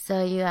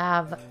So you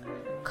have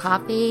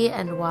coffee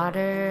and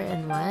water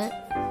and what?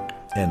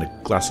 And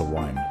a glass of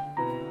wine.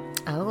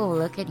 Oh,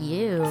 look at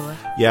you.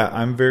 Yeah,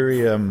 I'm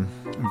very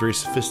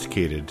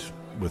sophisticated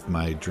with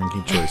my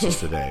drinking choices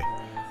today.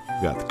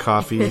 We've got the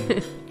coffee,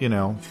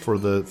 for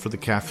the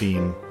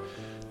caffeine,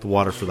 the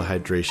water for the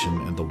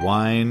hydration, and the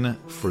wine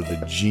for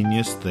the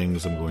genius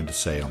things I'm going to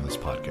say on this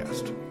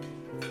podcast.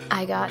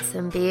 I got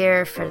some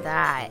beer for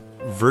that.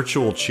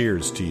 Virtual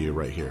cheers to you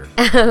right here.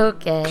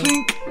 Okay.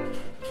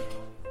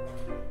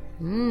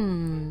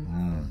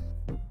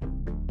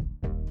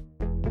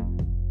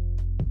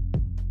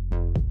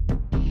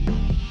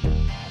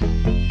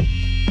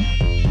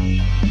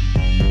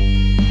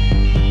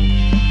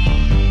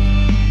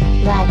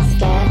 Let's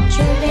get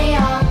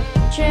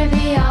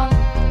trivial.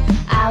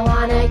 I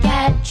wanna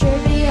get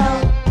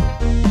trivial.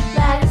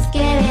 Let's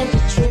get into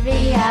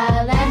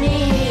trivia. Let me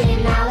hear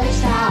your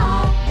knowledge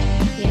talk.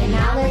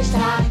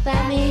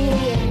 Let me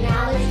hear your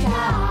knowledge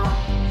talk.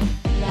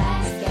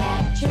 Let's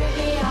get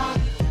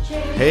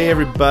trivial. Hey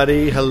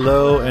everybody,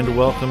 hello and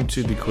welcome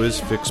to the Quiz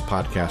Fix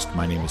podcast.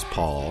 My name is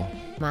Paul.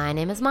 My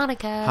name is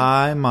Monica.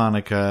 Hi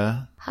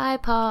Monica. Hi,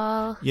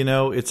 Paul.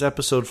 It's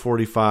episode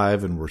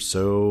 45 and we're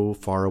so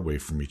far away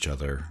from each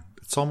other.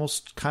 It's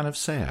almost kind of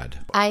sad.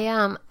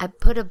 I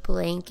put a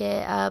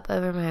blanket up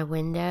over my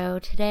window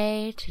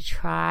today to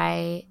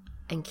try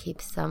and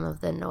keep some of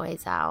the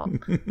noise out.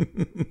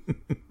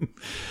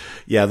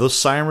 Yeah, those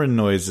siren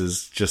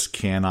noises just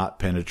cannot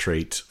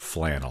penetrate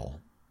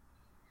flannel.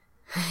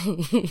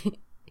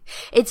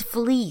 It's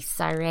fleece,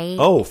 all right?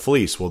 Oh,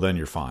 fleece. Well, then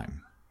you're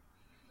fine.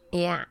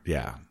 Yeah.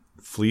 Yeah.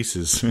 Fleece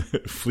is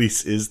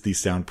the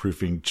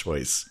soundproofing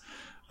choice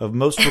of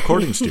most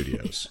recording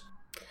studios.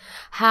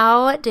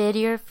 How did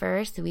your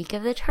first week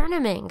of the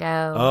tournament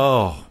go?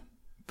 Oh,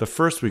 the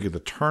first week of the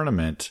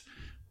tournament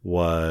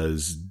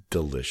was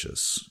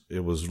delicious.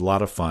 It was a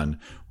lot of fun.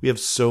 We have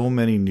so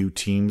many new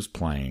teams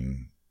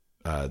playing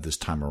this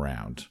time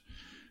around.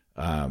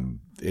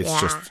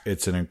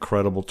 It's an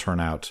incredible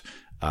turnout.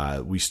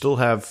 We still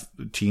have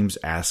teams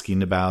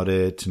asking about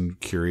it and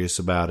curious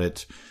about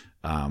it.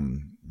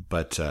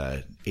 But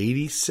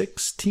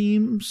 86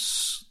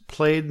 teams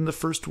played in the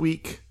first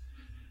week,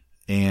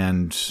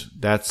 and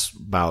that's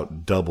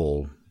about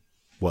double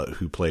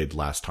who played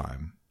last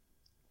time.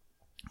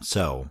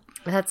 So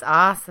that's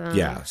awesome.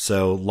 Yeah.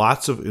 So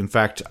in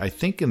fact, I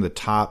think in the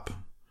top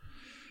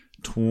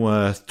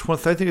I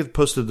think it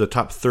posted the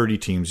top 30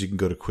 teams. You can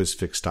go to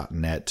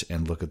quizfix.net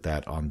and look at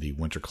that on the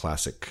Winter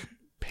Classic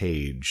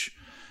page.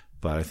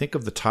 But I think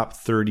of the top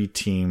 30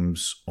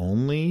 teams,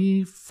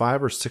 only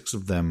 5 or 6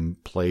 of them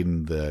played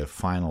in the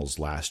finals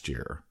last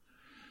year.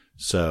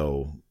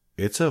 So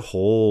it's a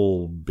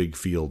whole big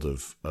field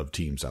of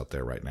teams out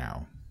there right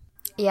now.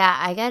 Yeah,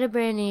 I got a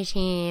brand new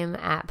team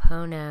at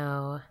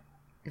Pono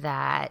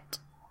that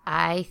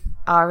I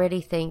already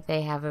think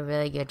they have a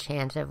really good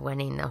chance of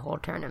winning the whole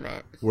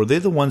tournament. Were they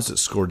the ones that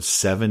scored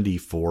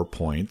 74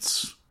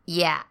 points?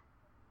 Yeah.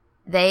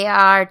 They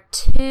are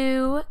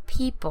 2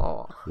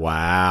 people.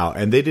 Wow.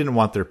 And they didn't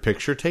want their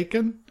picture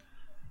taken?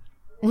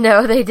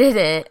 No, they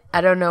didn't.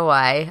 I don't know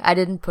why. I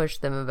didn't push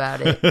them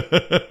about it.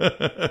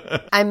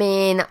 I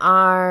mean,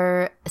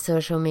 our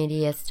social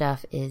media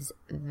stuff is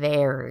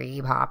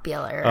very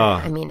popular.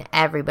 I mean,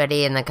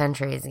 everybody in the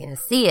country is going to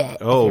see it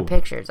if your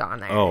picture's on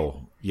there.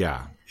 Oh,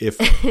 yeah. If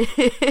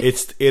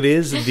it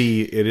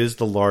is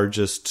the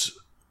largest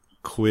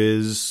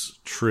quiz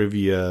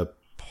trivia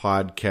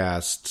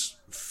podcast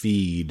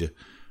feed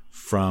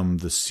from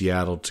the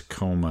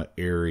Seattle-Tacoma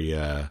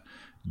area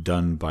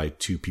done by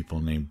 2 people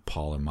named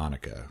Paul and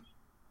Monica.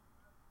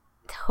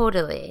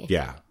 Totally.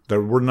 Yeah.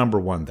 We're number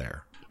 1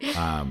 there.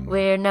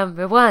 We're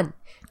number 1.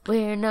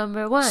 We're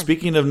number 1.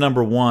 Speaking of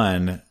number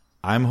 1,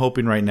 I'm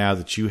hoping right now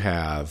that you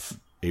have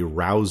a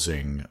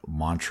rousing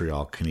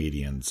Montreal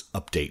Canadiens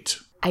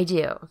update. I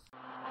do.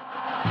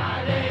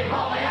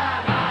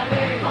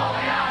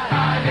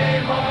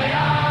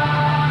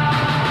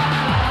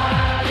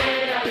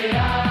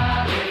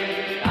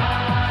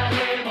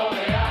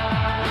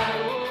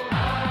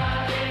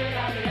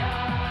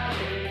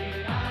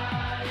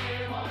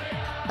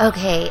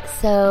 Okay,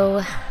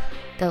 so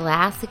the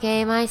last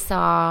game I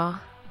saw,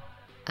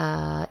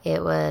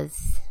 it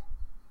was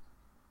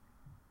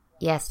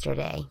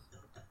yesterday.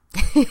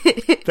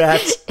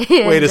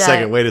 Wait a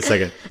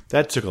second.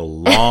 That took a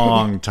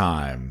long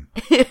time.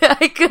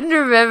 I couldn't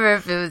remember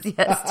if it was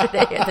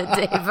yesterday or the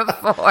day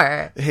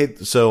before. Hey,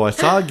 so I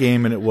saw a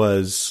game and it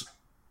was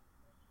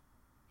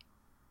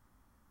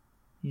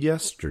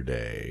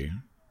yesterday.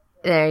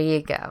 There you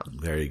go.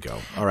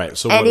 All right.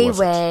 So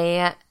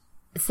anyway,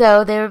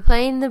 so they were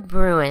playing the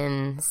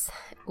Bruins,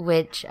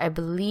 which I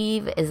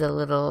believe is a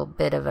little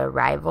bit of a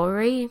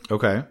rivalry.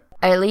 Okay.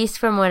 At least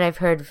from what I've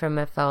heard from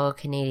a fellow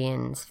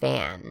Canadiens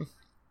fan.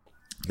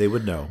 They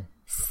would know.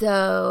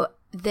 So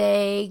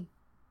they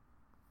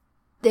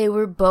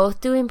were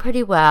both doing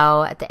pretty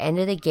well. At the end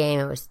of the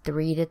game, it was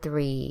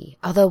 3-3.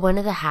 Although one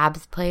of the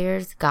Habs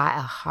players got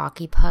a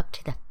hockey puck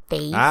to the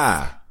face.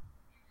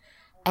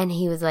 And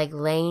he was like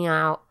laying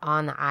out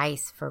on the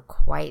ice for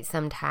quite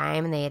some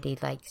time, and they had to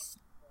like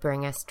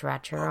bring a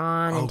stretcher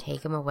on and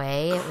take him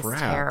away. It was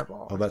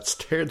terrible. Oh, that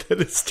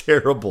is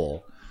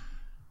terrible.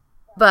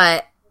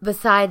 But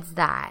besides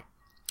that,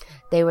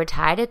 they were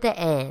tied at the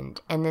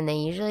end, and then they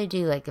usually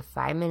do like the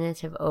 5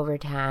 minutes of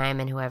overtime,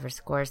 and whoever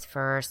scores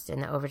first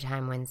in the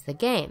overtime wins the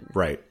game.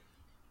 Right.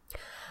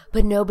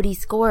 But nobody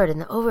scored in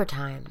the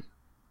overtime.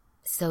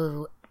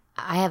 So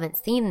I haven't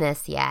seen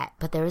this yet,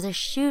 but there was a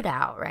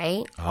shootout,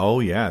 right?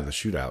 Oh, yeah, the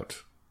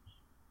shootout.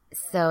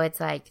 So it's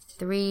like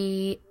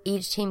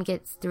each team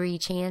gets 3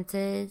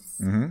 chances.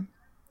 Mm-hmm.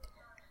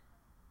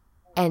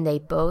 And they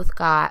both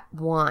got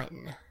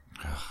 1.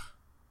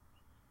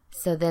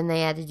 So then they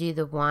had to do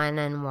the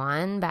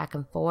 1-on-1 back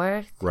and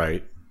forth.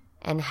 Right.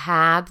 And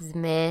Habs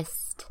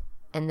missed,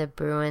 and the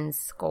Bruins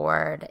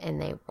scored,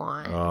 and they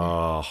won.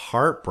 Oh,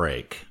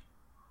 heartbreak.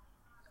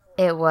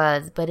 It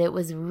was, but it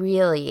was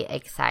really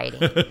exciting.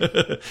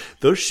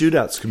 Those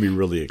shootouts can be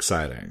really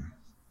exciting.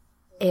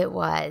 It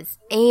was.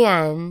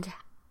 And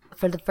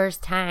for the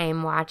first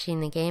time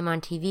watching the game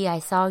on TV, I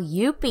saw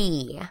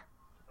Youppi.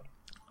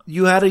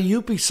 You had a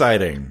Youppi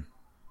sighting.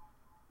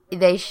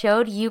 They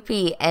showed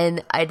Youppi,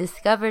 and I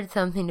discovered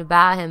something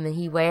about him, and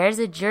he wears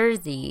a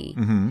jersey,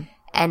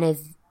 and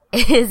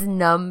his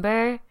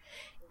number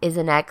is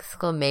an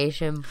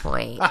exclamation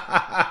point.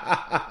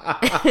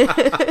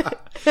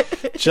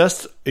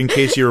 Just in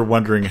case you were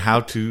wondering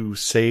how to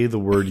say the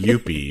word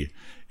Youppi,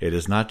 it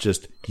is not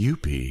just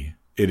Youppi.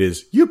 It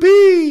is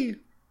Youppi!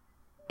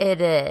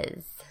 It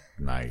is.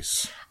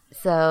 Nice.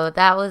 So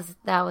that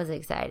was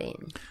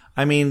exciting.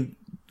 I mean,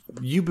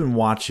 you've been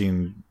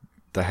watching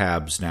the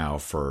Habs now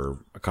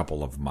for a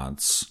couple of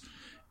months.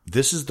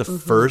 This is the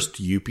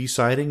first Youppi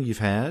sighting you've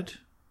had?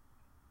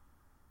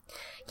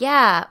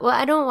 Yeah. Well,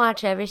 I don't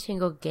watch every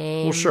single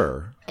game. Well,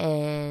 sure.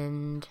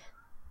 And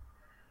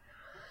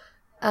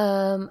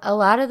a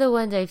lot of the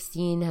ones I've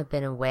seen have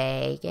been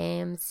away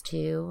games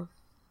too.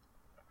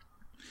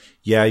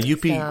 Yeah,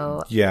 Youppi.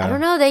 So, yeah. I don't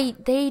know.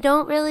 They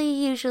don't really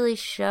usually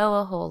show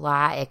a whole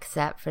lot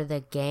except for the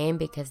game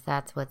because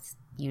that's what's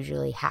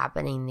usually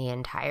happening the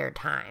entire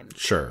time.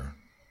 Sure.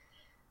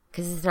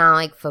 Because it's not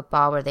like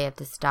football where they have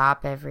to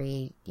stop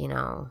every,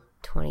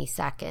 20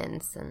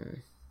 seconds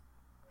and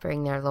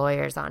bring their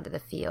lawyers onto the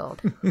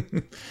field.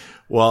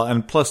 Well,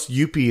 and plus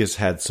Youppi has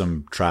had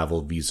some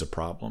travel visa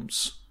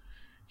problems.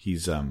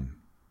 He's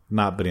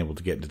not been able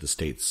to get into the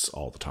States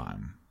all the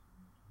time.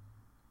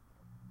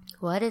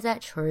 What? Is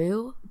that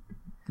true?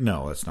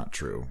 No, that's not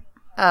true.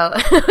 Oh,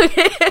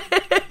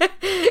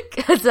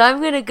 because I'm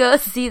going to go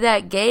see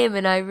that game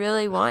and I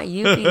really want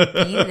Youppi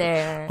to be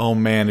there. Oh,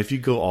 man, if you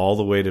go all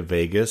the way to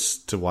Vegas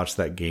to watch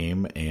that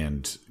game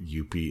and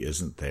Youppi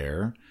isn't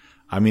there,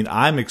 I mean,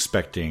 I'm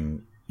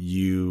expecting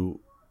you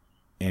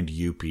and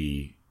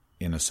Youppi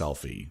in a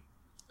selfie,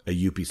 a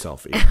Youppi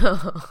selfie.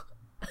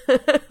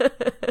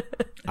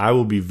 I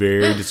will be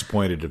very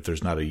disappointed if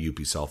there's not a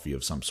Youppi selfie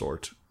of some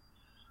sort.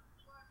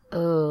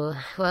 Oh,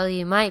 well,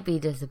 you might be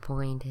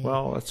disappointed.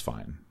 Well, that's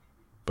fine.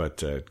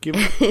 But give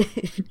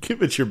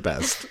it your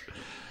best.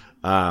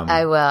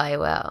 I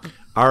will.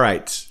 All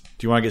right.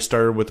 Do you want to get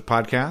started with the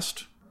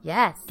podcast?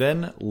 Yes.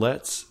 Then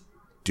let's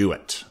do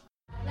it.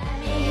 Let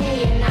me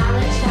hear your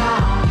knowledge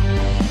talk.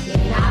 Your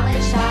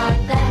knowledge talk.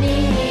 Let me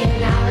hear your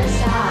knowledge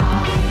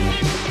talk.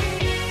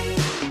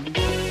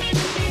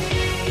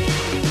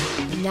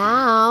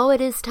 Now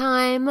it is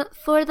time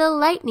for the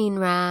lightning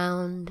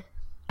round.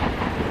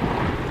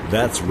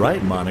 That's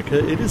right,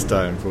 Monica. It is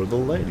time for the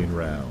lightning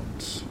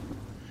round.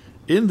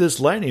 In this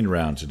lightning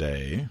round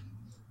today,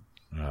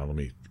 let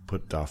me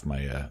put off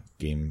my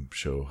game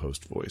show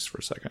host voice for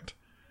a second.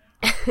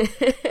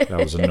 That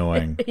was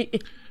annoying.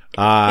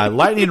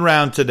 Lightning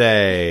round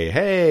today.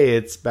 Hey,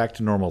 it's back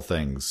to normal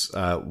things.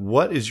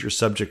 What is your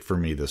subject for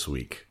me this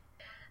week?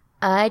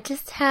 I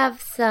just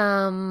have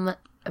some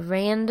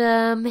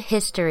random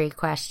history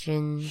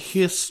questions.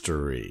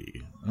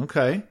 History.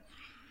 Okay.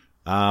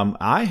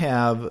 I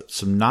have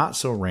some not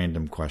so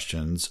random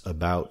questions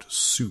about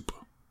soup.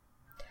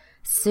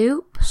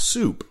 Soup?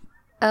 Soup.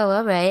 Oh,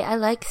 all right. I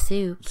like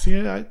soup. See,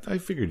 I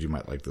figured you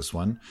might like this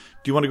one.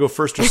 Do you want to go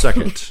first or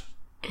second?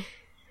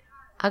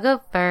 I'll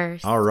go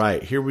first. All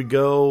right, here we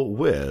go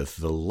with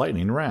the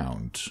lightning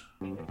round.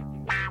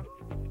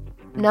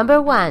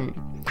 Number 1.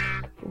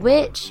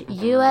 Which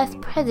U.S.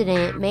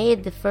 president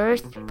made the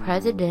first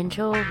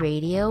presidential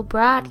radio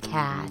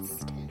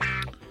broadcast?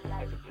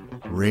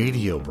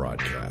 Radio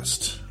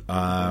broadcast.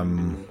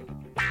 I'm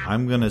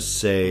going to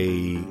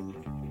say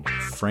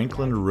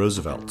Franklin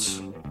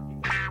Roosevelt.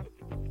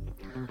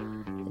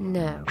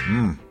 No.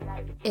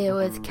 It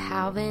was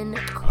Calvin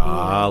Coolidge.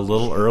 A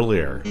little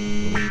earlier.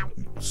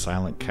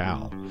 Silent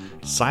Cal.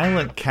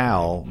 Silent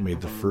Cal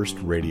made the first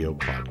radio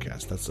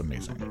podcast. That's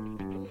amazing.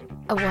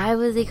 Why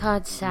was he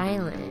called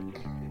silent?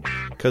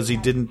 Because he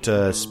didn't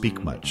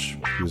speak much.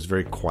 He was a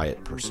very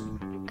quiet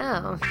person.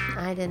 Oh,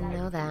 I didn't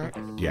know that.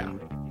 Yeah.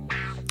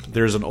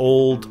 There's an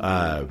old,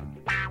 I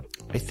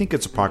think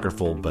it's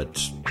apocryphal,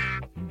 but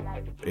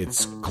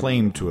it's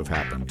claimed to have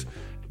happened.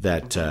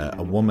 that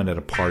a woman at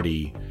a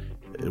party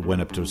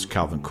went up to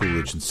Calvin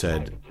Coolidge and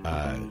said,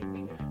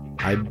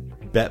 I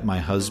bet my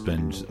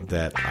husband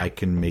that I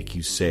can make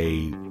you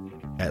say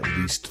at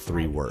least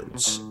 3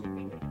 words.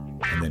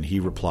 And then he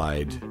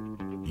replied,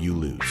 you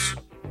lose.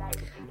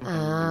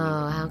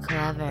 Oh, how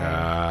clever.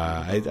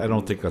 I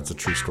don't think that's a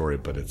true story,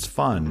 but it's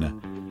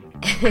fun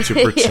to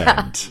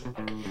pretend.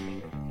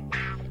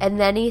 And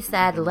then he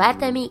said, let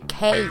them eat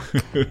cake.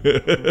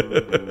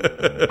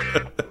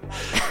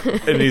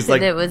 And he's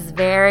like, and it was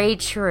very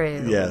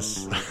true.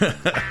 yes.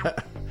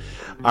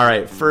 All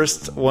right,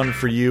 first one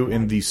for you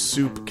in the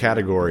soup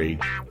category.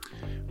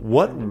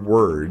 What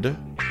word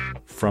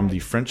from the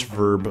French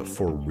verb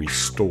for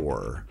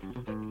restore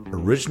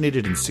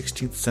originated in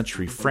 16th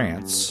century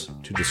France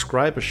to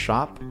describe a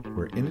shop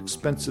where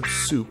inexpensive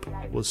soup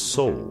was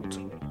sold?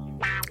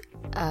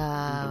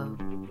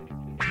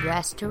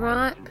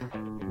 Restaurant?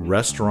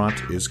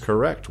 Restaurant is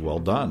correct. Well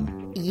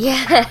done.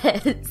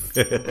 Yes.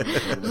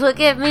 Look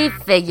at me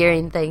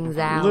figuring things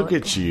out. Look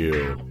at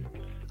you.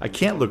 I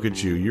can't look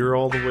at you. You're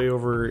all the way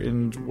over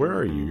in... Where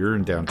are you? You're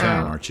in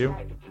downtown, aren't you?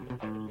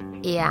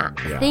 Yeah.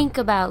 Think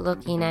about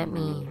looking at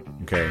me.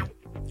 Okay.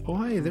 Oh,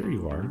 hi. There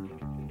you are.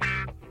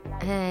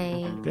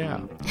 Hey. Yeah.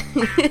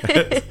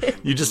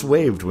 You just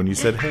waved when you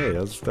said, hey.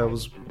 That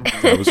was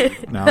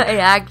no. I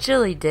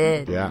actually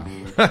did. Yeah.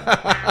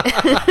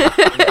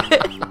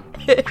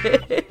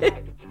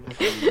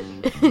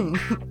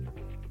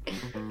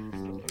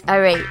 All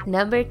right,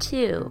 number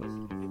 2.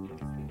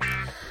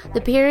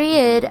 The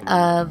period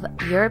of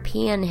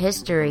European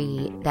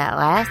history that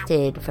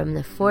lasted from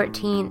the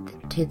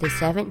 14th to the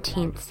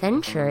 17th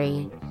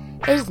century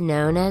is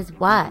known as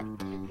what?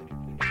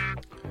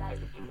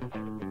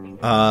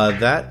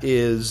 That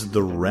is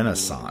the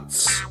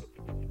Renaissance.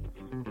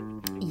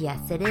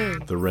 Yes, it is.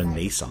 The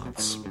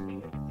Renaissance.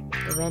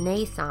 The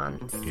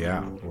Renaissance.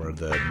 Yeah, where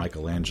the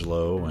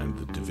Michelangelo and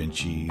the Da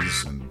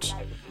Vinci's and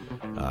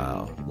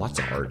lots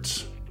of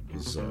art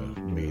was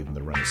made in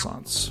the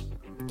Renaissance.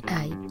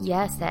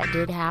 Yes, that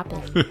did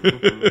happen.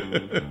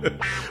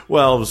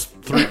 Well,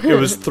 it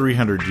was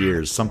 300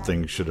 years.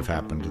 Something should have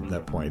happened at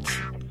that point.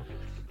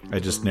 I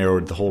just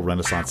narrowed the whole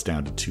Renaissance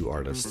down to 2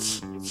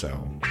 artists.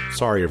 So,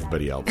 sorry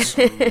everybody else.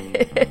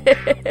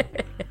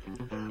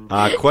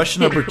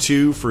 Question number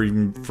 2 for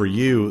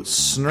you.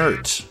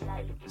 Snert.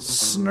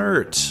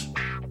 Snert.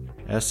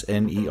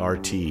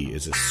 S-N-E-R-T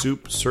is a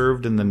soup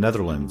served in the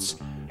Netherlands,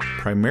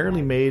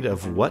 primarily made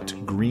of what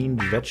green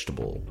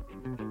vegetable?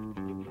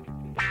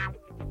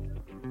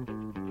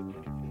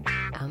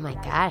 Oh my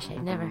gosh,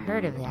 I've never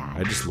heard of that.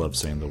 I just love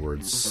saying the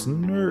word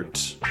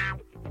snert.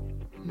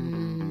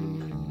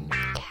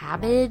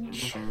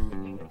 Cabbage?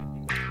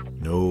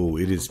 No,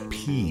 it is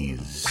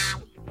peas.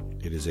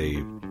 It is a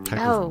type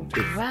Oh, of...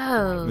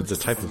 gross. It's a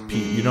type of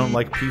pea. You don't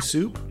like pea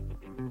soup?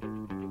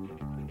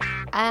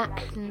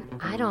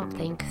 I don't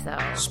think so.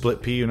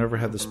 Split pea? You never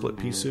had the split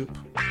pea soup?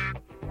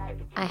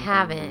 I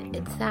haven't.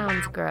 It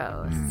sounds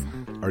gross.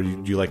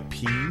 Do you like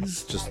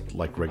peas? Just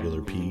like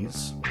regular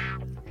peas?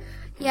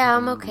 Yeah,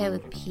 I'm okay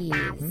with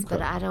peas,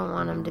 but I don't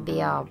want them to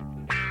be all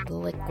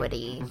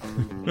liquidy.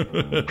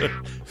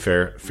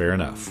 Fair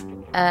enough.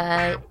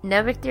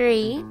 Number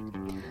 3.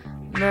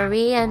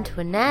 Marie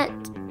Antoinette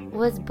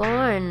was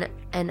born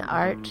an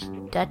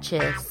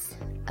Archduchess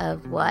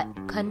of what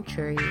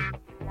country?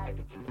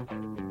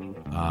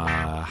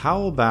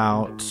 How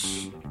about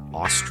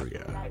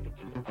Austria?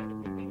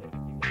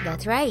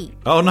 That's right.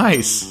 Oh,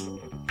 nice.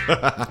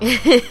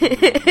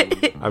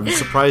 I'm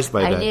surprised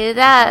by I that. knew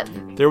that.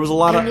 There was a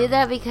lot I of... knew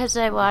that because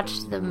I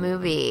watched the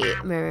movie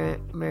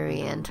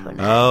Marie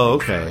Antoinette. Oh,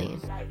 okay.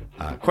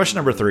 recently. Question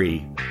number 3.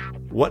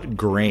 What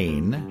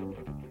grain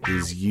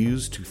is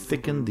used to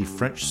thicken the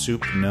French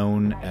soup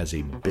known as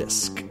a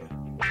bisque?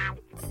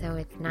 So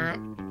it's not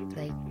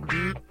like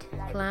wheat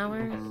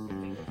flour?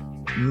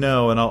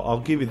 No, and I'll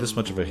give you this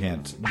much of a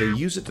hint. They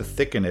use it to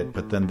thicken it,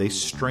 but then they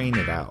strain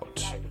it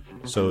out.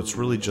 So it's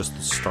really just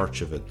the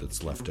starch of it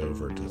that's left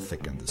over to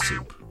thicken the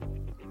soup.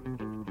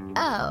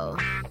 Oh.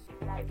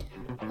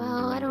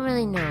 Well, I don't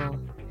really know.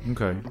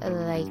 Okay.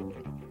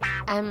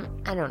 I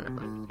don't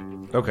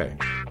know. Okay.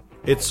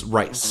 It's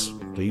rice.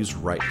 They use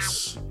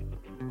rice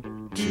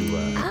to...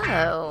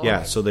 Oh.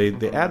 Yeah, so they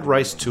add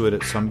rice to it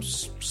at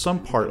some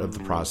part of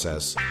the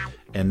process,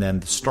 and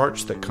then the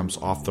starch that comes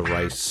off the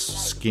rice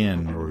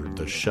skin or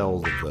the shell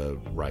of the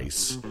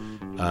rice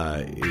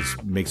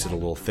makes it a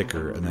little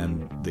thicker, and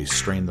then they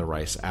strain the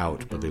rice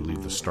out, but they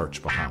leave the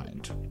starch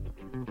behind.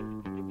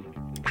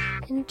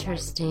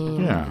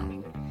 Interesting. Yeah,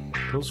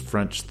 those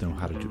French know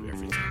how to do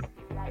everything.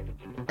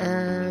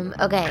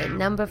 Okay,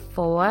 number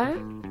 4.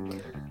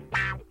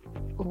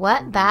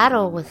 What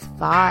battle was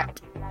fought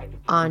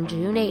on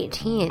June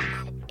 18th,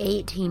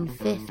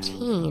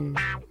 1815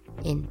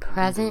 in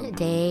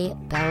present-day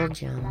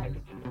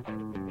Belgium?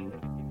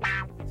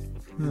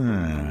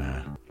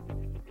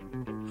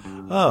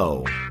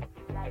 Oh.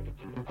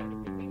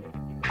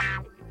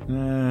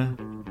 I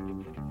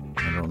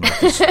don't know.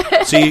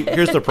 See,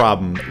 here's the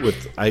problem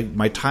with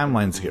my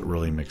timelines get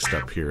really mixed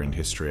up here in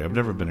history. I've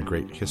never been a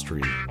great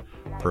history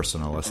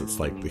person unless it's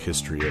like the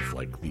history of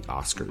like the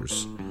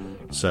Oscars.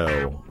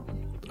 So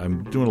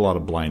I'm doing a lot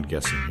of blind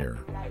guessing here.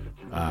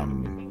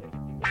 I'm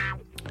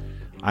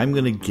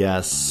going to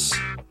guess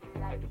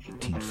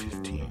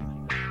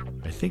 1815.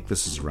 I think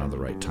this is around the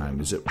right time.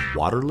 Is it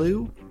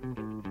Waterloo?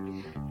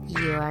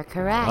 You are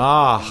correct.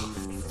 Ah,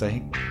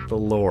 thank the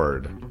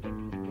Lord.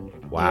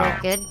 Wow. You're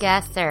a good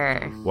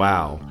guesser.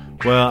 Wow.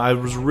 Well, I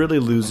was really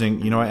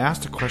losing. I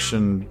asked a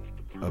question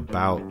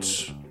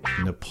about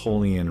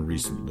Napoleon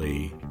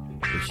recently.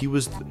 He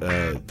was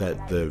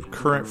that the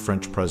current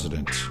French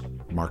president,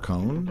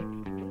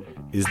 Macron,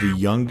 is the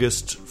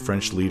youngest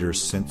French leader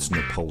since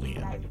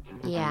Napoleon,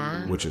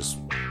 Yeah. which is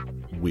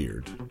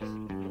weird.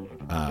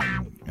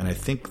 And I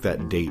think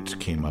that date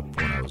came up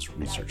when I was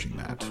researching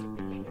that.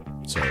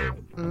 So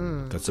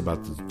that's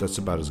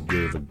about as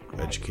good of an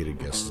educated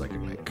guess as I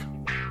can make.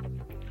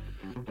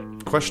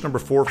 Question number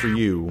 4 for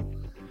you.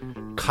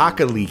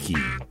 Kakaliki.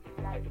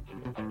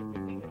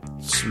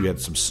 So we had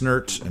some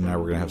snert, and now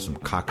we're going to have some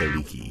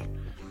kakaliki.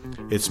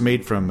 It's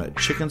made from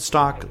chicken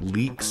stock,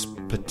 leeks,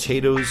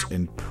 potatoes,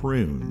 and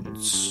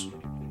prunes.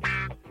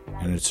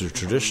 And it's a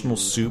traditional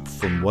soup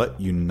from what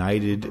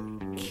United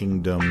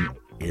Kingdom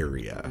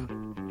area?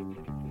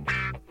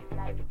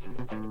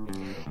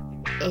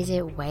 Is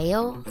it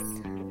Wales?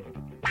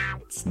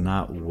 It's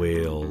not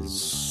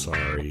Wales,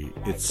 sorry.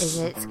 Is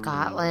it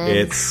Scotland?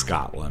 It's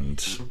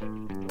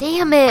Scotland.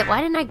 Damn it!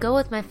 Why didn't I go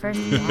with my first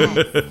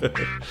guess?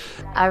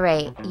 All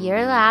right,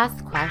 your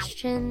last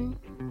question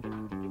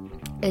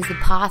is a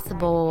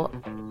possible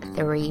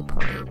 3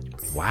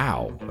 points.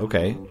 Wow,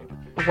 okay.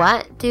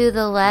 What do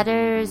the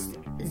letters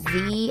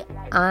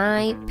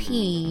ZIP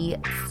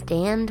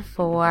stand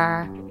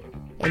for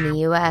in the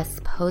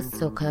U.S.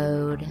 postal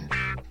code?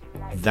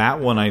 That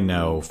one I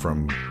know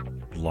from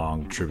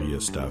long trivia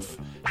stuff.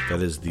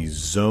 That is the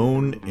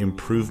Zone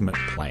Improvement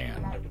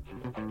Plan.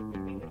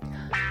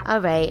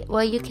 All right.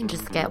 Well, you can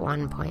just get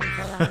 1 point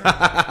for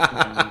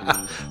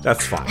that.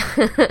 That's fine.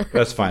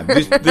 That's fine.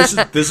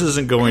 This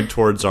isn't going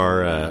towards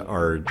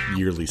our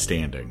yearly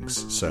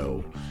standings.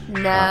 So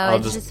No, I'll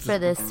it's just for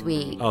this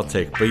week. I'll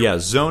take. But yeah,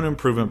 Zone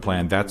Improvement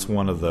Plan. That's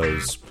one of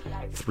those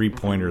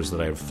 3-pointers that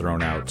I've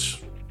thrown out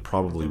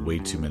probably way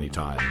too many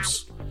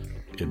times.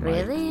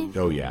 Really?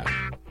 Oh yeah.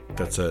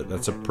 That's a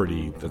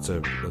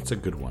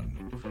good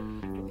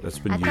one. That's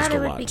been I used a lot. thought it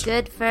would be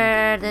good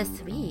for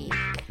this week.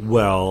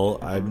 Well,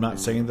 I'm not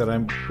saying that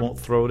I won't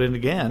throw it in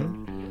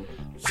again.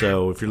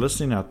 So if you're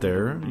listening out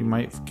there, you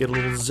might get a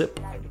little zip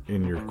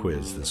in your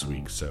quiz this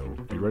week. So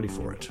be ready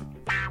for it.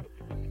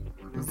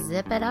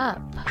 Zip it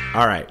up.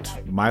 All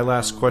right. My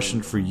last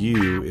question for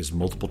you is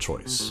multiple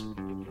choice.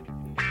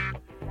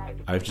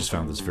 I've just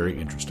found this very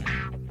interesting.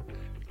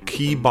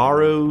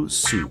 Kibaru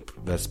soup.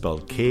 That's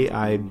spelled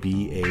Kibaru.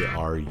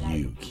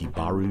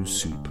 Kibaru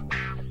soup.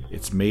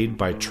 It's made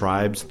by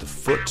tribes at the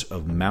foot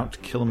of Mount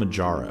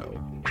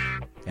Kilimanjaro.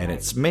 And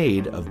it's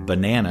made of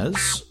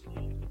bananas,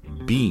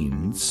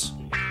 beans,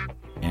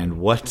 and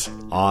what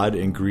odd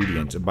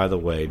ingredient? And by the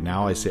way,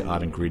 now I say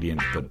odd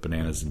ingredient, but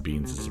bananas and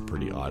beans is a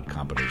pretty odd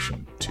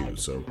combination too.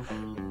 So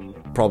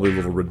probably a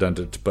little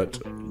redundant. But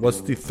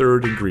what's the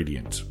third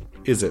ingredient?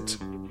 Is it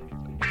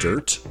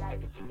dirt,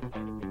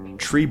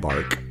 tree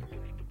bark,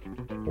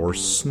 or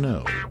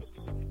snow?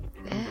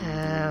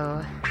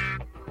 Oh.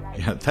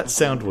 Yeah, that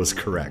sound was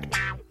correct,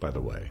 by the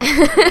way.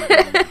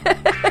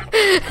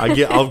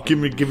 I'll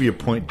give you a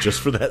point just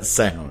for that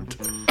sound.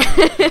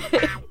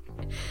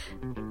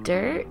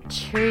 Dirt,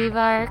 tree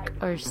bark,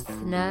 or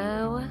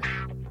snow?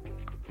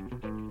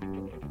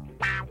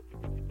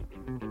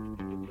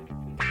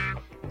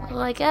 Well,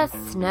 I guess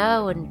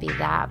snow wouldn't be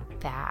that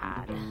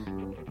bad.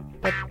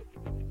 But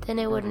then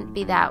it wouldn't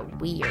be that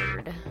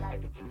weird.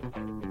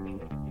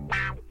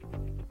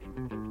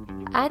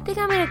 I think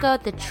I'm going to go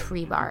with the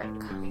tree bark.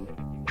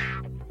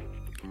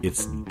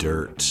 It's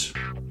dirt.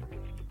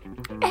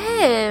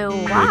 Ew,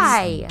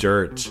 why? It's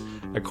dirt.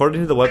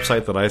 According to the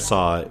website that I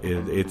saw,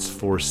 it's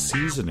for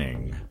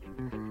seasoning.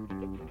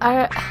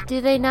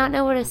 Do they not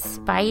know what a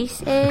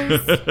spice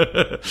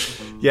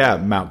is? Yeah,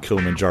 Mount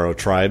Kilimanjaro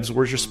tribes.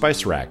 Where's your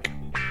spice rack?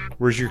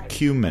 Where's your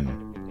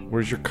cumin?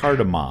 Where's your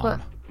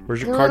cardamom?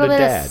 Where's your A little bit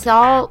cardadad? of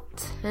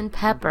salt and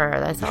pepper.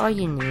 That's all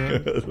you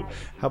need.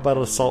 How about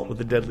a salt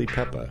with a deadly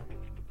pepper?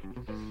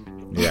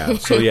 Yeah,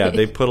 so yeah,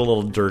 they put a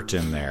little dirt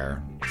in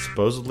there.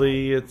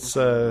 Supposedly it's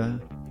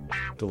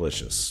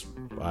delicious.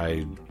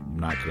 I'm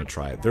not going to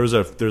try it. There's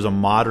a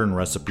modern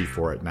recipe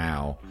for it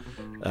now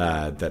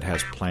that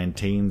has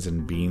plantains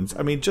and beans.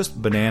 I mean,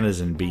 just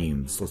bananas and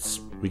beans.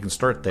 We can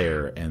start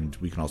there, and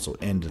we can also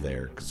end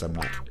there because I'm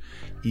not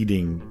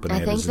eating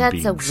bananas and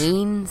beans. I think that's a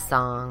Ween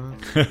song.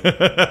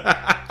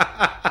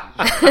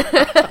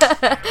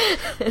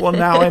 Well,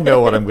 now I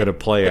know what I'm going to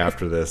play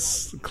after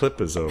this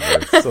clip is over.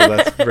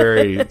 So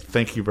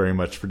thank you very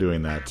much for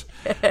doing that.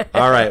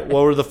 All right.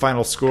 What were the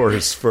final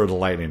scores for the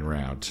lightning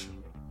round?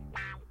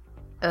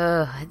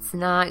 Ugh, it's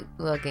not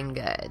looking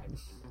good.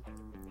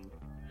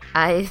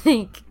 I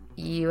think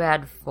you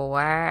had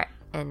 4,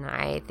 and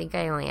I think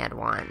I only had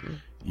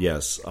 1.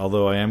 Yes.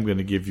 Although I am going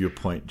to give you a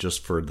point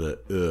just for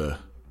the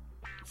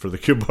for the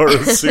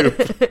Kubara soup.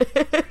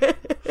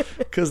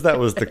 Because that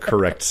was the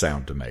correct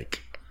sound to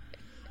make.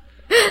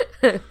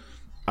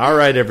 All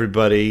right,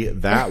 everybody.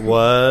 That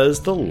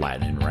was the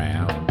lightning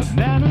round.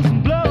 Bananas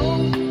and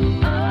blow.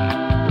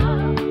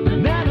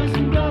 Bananas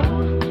and blow.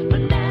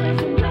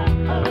 Bananas and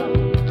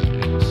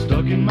blow.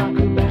 Stuck in my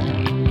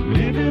cabana,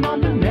 living on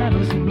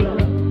bananas and blow.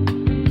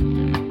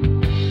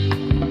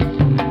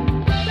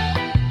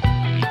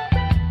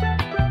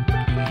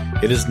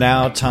 It is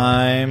now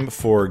time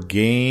for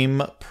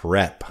game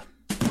prep.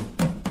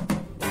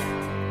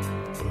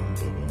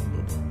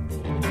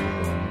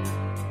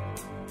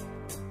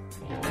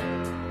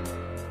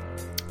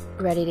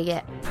 Ready to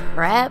get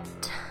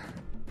prepped?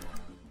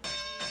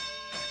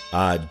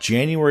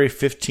 January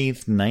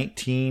 15th,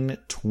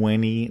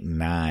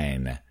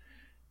 1929.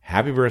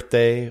 Happy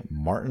birthday,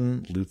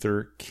 Martin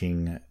Luther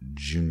King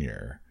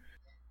Jr.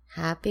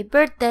 Happy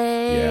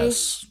birthday.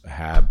 Yes,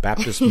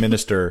 Baptist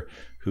minister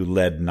who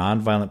led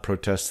nonviolent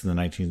protests in the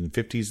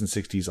 1950s and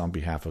 60s on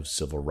behalf of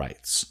civil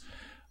rights.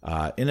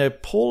 In a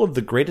poll of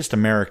the greatest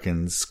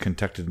Americans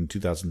conducted in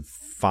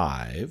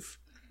 2005,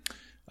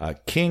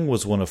 King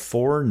was one of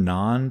 4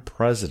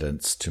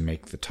 non-presidents to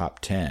make the top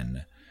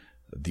 10.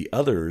 The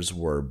others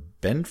were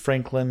Ben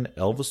Franklin,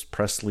 Elvis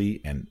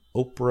Presley, and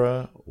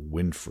Oprah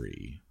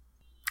Winfrey.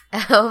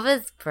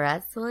 Elvis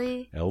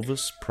Presley?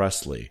 Elvis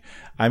Presley.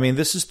 I mean,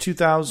 this is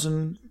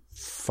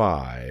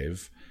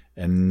 2005,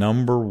 and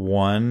number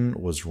 1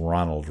 was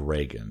Ronald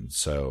Reagan.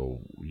 So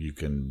you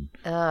can...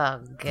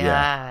 Oh, God.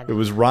 Yeah, it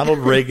was Ronald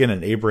Reagan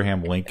and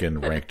Abraham Lincoln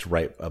ranked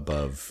right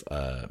above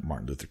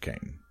Martin Luther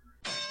King.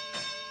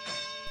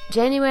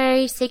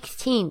 January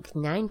 16th,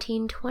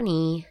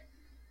 1920.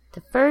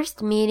 The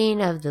first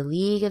meeting of the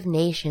League of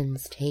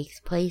Nations takes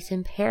place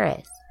in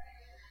Paris.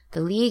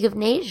 The League of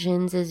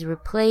Nations is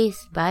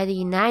replaced by the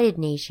United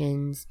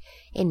Nations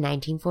in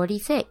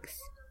 1946.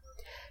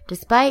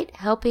 Despite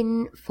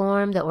helping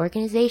form the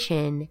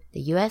organization, the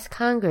U.S.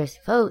 Congress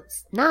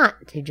votes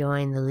not to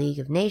join the League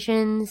of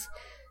Nations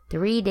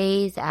 3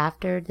 days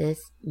after this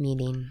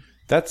meeting.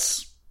 That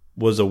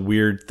was a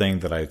weird thing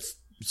that I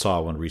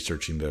saw when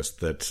researching this,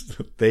 that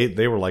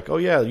they were like, oh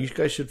yeah, you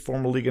guys should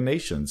form a League of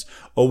Nations.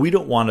 Oh, we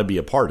don't want to be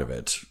a part of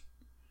it.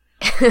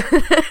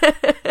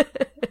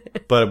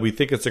 But we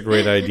think it's a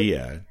great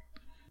idea.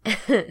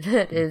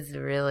 That is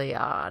really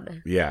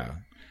odd. Yeah.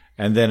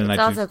 And then It's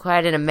also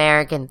quite an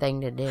American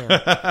thing to do.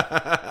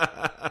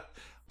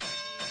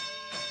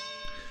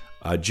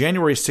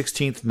 January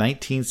 16th,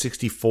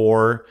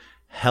 1964,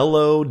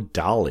 Hello,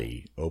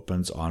 Dolly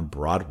opens on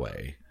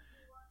Broadway.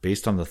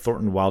 Based on the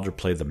Thornton Wilder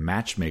play The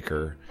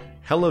Matchmaker,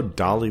 Hello,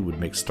 Dolly would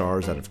make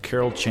stars out of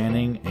Carol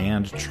Channing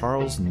and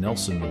Charles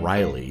Nelson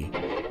Riley,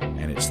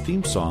 and its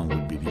theme song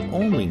would be the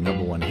only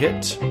 #1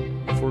 hit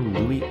for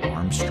Louis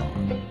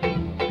Armstrong.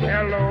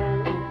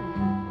 Hello,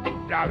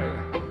 Dolly,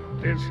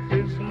 this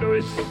is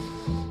Louis.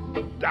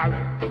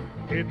 Dolly,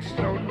 it's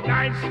so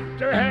nice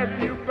to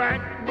have you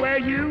back where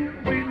you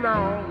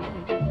belong.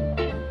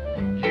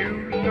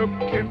 You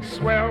lookin'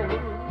 swell,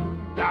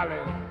 Dolly.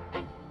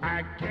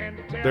 I can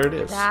tell. There it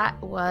is.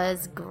 That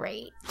was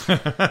great.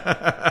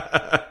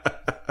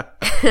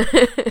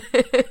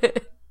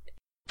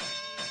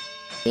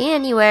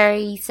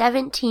 January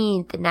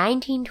 17th,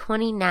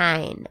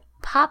 1929.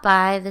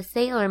 Popeye the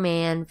Sailor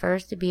Man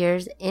first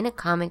appears in a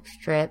comic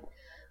strip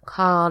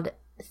called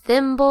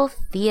Thimble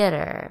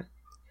Theater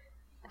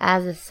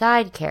as a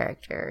side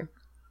character.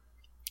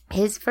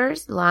 His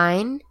first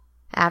line,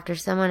 after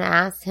someone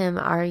asks him,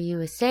 "Are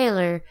you a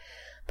sailor?"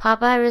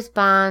 Popeye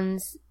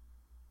responds,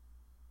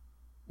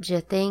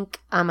 "D'ya think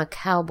I'm a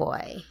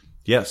cowboy?"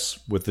 Yes,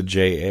 with the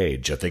J-A.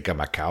 Do you think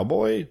I'm a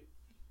cowboy?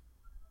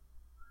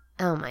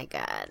 Oh my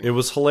God. It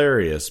was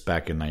hilarious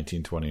back in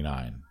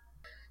 1929.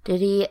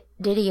 Did he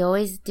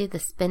always do the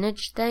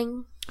spinach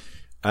thing?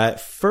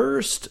 At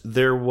first,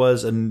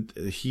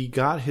 he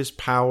got his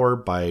power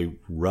by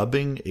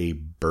rubbing a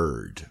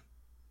bird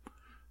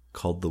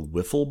called the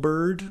wiffle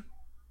bird.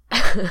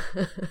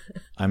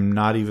 I'm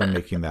not even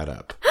making that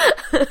up.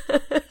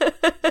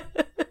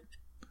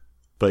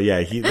 But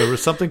yeah, there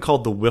was something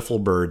called the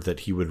wiffle bird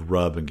that he would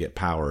rub and get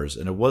powers,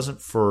 and it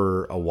wasn't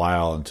for a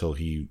while until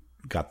he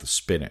got the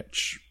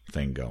spinach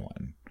thing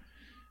going.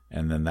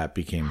 And then that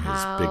became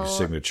his big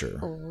signature.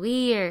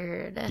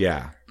 Weird.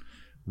 Yeah.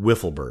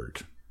 Wiffle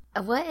bird.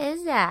 What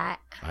is that?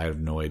 I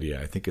have no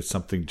idea. I think it's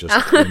something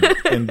just in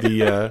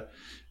the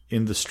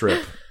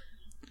strip.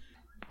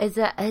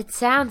 It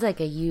sounds like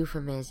a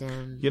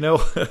euphemism. You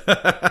know.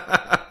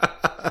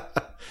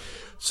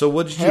 So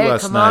what did you do Hey,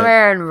 last come night?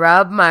 over and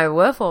rub my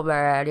wiffle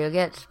bird. You'll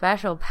get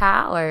special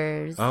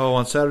powers. Oh,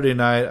 on Saturday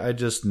night, I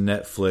just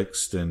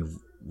Netflixed and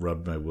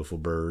rubbed my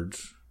wiffle bird.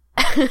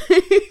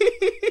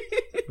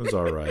 It was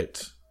all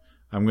right.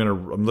 I'm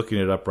looking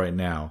it up right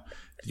now.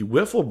 The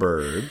wiffle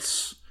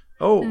birds.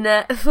 Oh,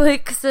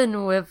 Netflix and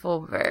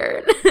wiffle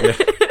bird.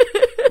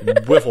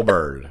 wiffle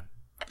bird.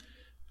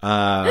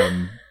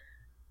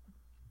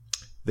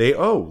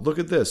 Look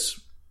at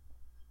this.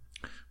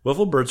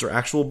 Wiffle birds are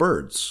actual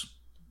birds.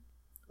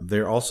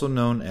 They're also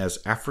known as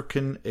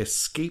African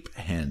escape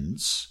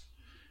hens,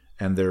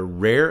 and they're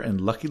rare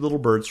and lucky little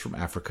birds from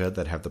Africa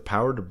that have the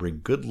power to bring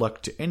good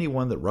luck to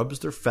anyone that rubs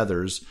their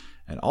feathers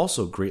and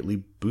also greatly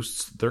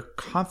boosts their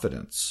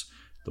confidence.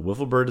 The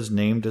wiffle bird is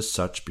named as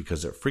such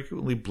because it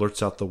frequently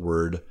blurts out the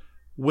word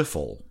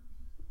wiffle.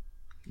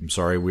 I'm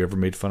sorry we ever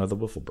made fun of the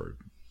wiffle bird.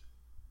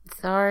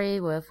 Sorry,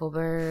 wiffle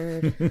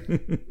bird.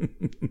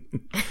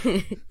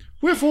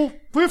 Wiffle,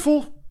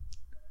 wiffle.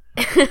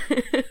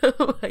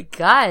 Oh my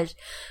gosh.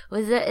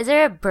 Is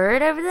there a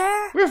bird over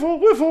there?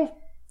 Wiffle, wiffle.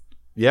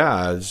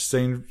 Yeah, just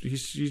saying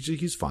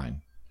he's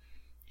fine.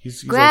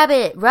 He's Grab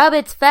it. Rub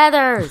its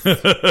feathers.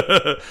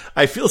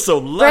 I feel so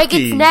lucky. Break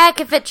its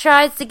neck if it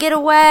tries to get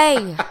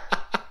away.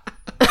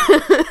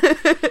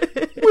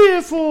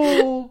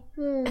 Wiffle,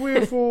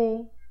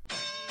 wiffle.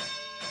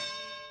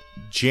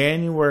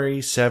 January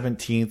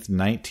 17th,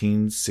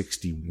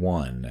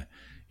 1961.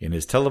 In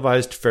his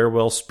televised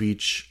farewell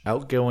speech,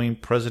 outgoing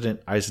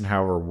President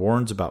Eisenhower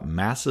warns about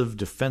massive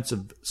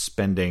defensive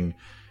spending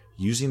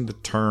using the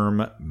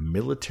term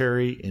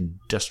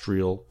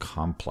military-industrial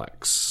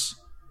complex.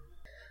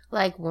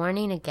 Like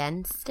warning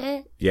against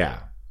it?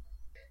 Yeah.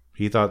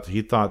 He thought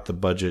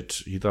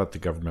the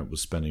government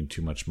was spending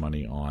too much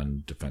money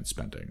on defense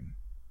spending.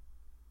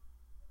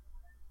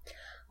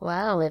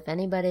 Well, if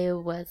anybody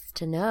was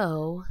to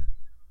know,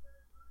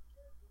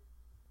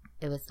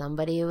 it was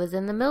somebody who was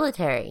in the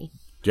military.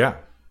 Yeah.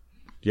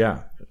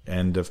 Yeah.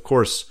 And of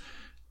course,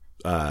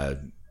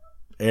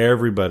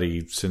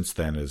 everybody since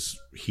then has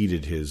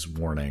heeded his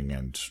warning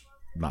and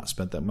not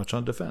spent that much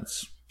on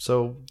defense.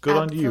 So good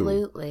on you.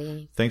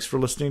 Absolutely. Thanks for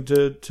listening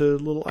to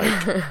Little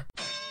Ike.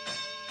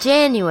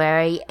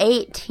 January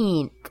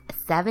 18th,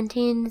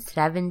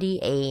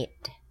 1778.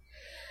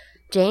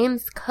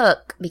 James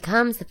Cook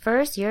becomes the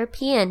first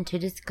European to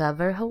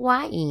discover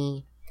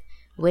Hawaii,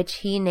 which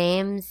he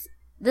names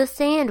the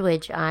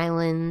Sandwich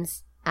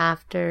Islands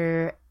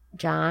after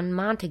John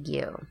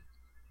Montagu,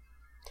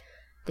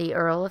 the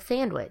Earl of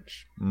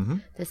Sandwich. Mm-hmm.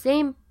 The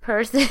same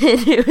person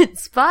who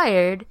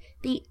inspired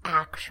the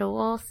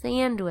actual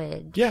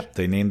sandwich. Yep,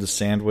 they named the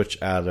sandwich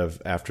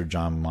after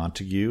John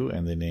Montagu,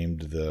 and they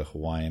named the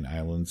Hawaiian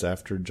Islands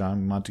after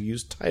John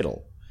Montagu's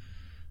title.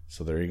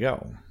 So there you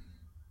go.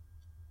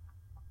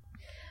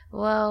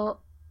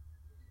 Well,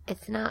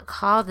 it's not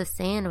called the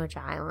Sandwich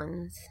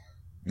Islands.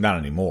 Not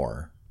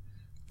anymore,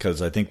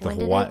 because I think the When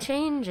did they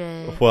change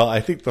it? Well, I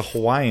think the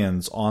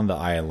Hawaiians on the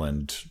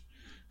island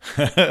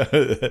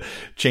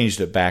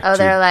changed it back. Oh,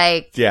 they're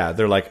like,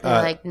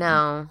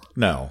 no,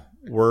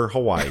 we're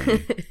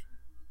Hawaii.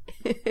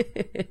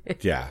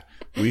 Yeah,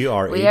 we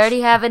are. We already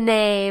have a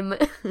name.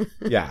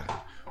 Yeah,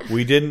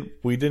 we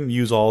didn't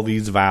use all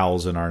these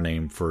vowels in our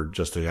name for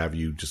just to have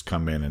you just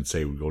come in and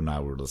say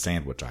we're the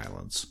Sandwich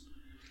Islands,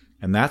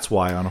 and that's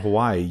why on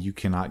Hawaii you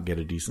cannot get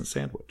a decent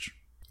sandwich.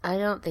 I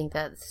don't think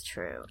that's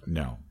true.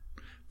 No,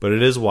 but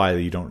it is why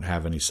you don't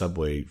have any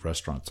Subway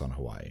restaurants on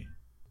Hawaii.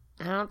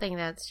 I don't think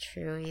that's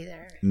true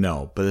either.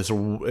 No, but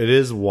it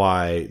is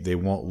why they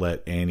won't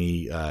let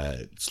any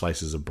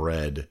slices of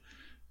bread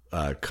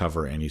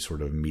cover any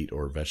sort of meat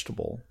or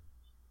vegetable.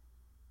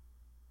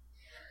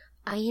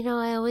 I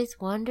always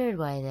wondered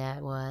why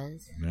that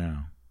was.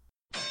 Yeah.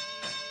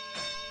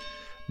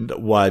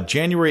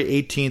 January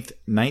 18th,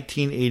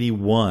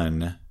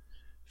 1981,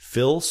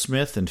 Phil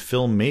Smith and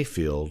Phil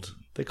Mayfield,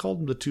 they called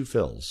them the two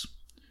Phils.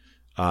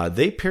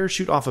 They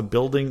parachute off a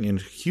building in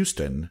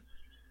Houston,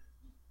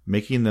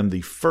 making them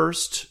the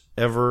first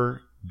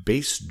ever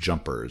base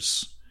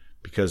jumpers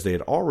because they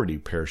had already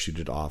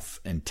parachuted off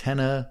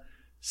antenna,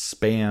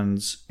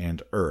 spans,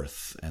 and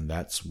earth. And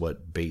that's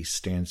what base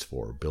stands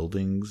for.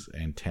 Buildings,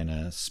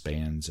 antenna,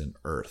 spans, and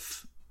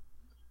earth.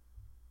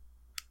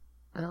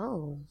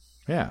 Oh.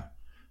 Yeah.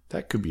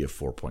 That could be a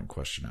 4-point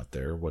question out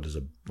there. What does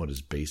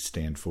base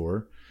stand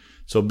for?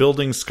 So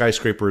buildings,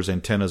 skyscrapers,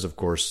 antennas, of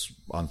course,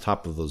 on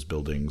top of those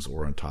buildings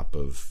or on top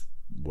of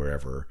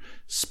wherever.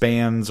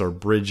 Spans are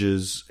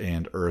bridges,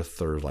 and earth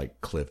are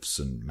like cliffs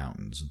and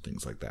mountains and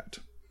things like that.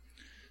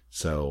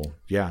 So,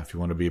 yeah, if you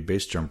want to be a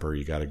base jumper,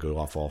 you got to go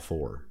off all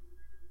four.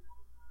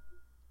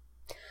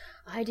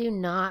 I do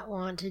not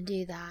want to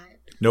do that.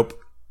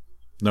 Nope.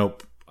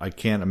 I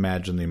can't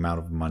imagine the amount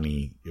of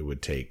money it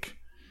would take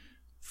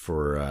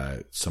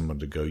for someone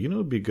to go,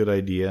 it'd be a good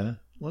idea.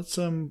 Let's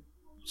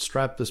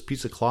strap this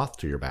piece of cloth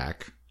to your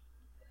back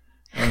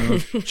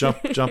and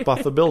jump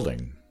off the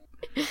building.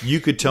 You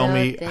could tell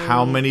me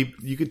how many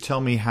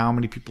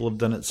people have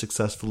done it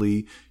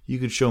successfully. You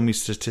could show me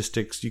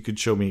statistics. You could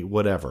show me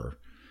whatever.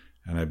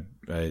 And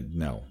I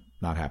no,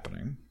 not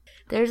happening.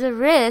 There's a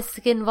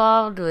risk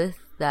involved with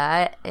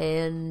that,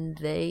 and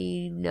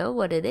they know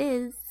what it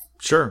is.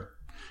 Sure.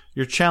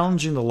 You're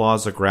challenging the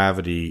laws of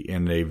gravity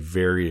in a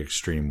very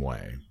extreme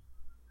way.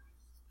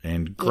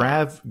 And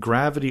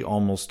gravity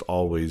almost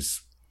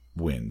always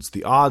wins.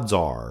 The odds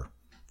are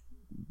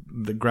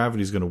that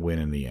gravity's going to win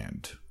in the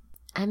end.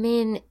 I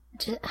mean,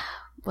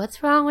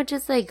 what's wrong with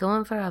just like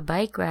going for a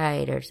bike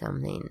ride or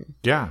something?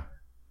 Yeah.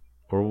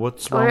 Or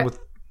what's wrong with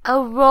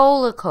a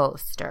roller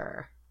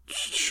coaster?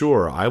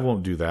 Sure, I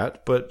won't do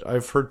that, but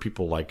I've heard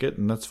people like it,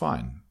 and that's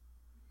fine.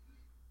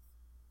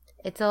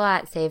 It's a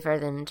lot safer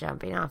than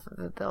jumping off of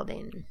a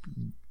building.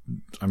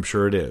 I'm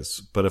sure it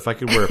is. But if I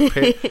could wear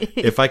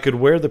if I could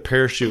wear the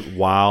parachute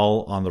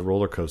while on the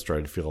roller coaster,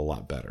 I'd feel a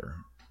lot better.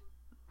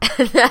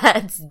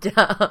 That's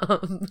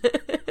dumb.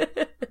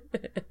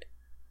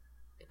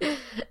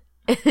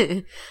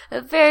 A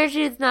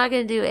parachute's not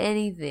going to do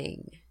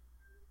anything.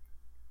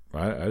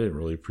 I didn't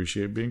really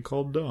appreciate being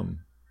called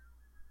dumb.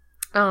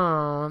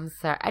 Oh, I'm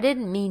sorry. I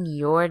didn't mean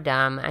you're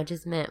dumb. I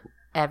just meant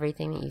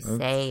everything that you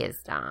say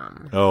is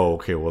dumb. Oh,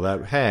 okay.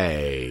 Well,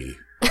 hey.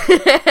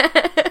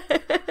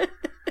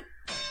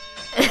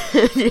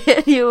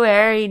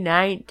 January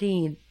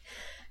 19th,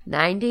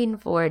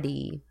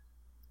 1940.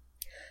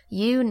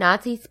 You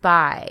Nazi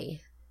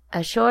Spy.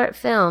 A short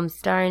film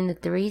starring the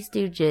Three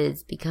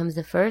Stooges becomes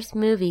the first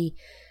movie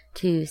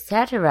to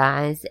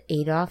satirize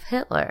Adolf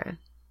Hitler.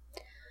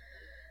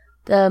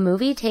 The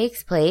movie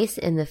takes place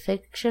in the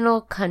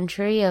fictional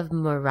country of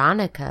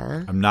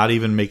Moronica. I'm not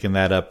even making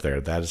that up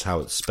there. That is how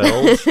it's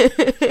spelled.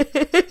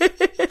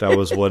 That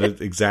was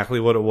exactly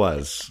what it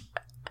was.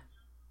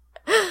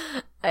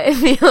 I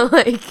feel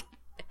like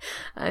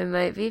I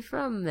might be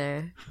from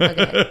there.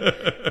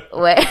 Okay.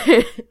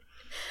 Where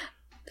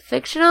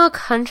fictional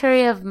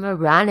country of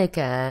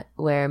Moronica,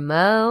 where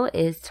Mo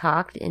is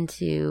talked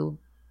into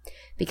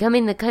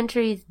becoming the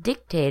country's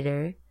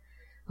dictator,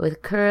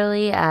 with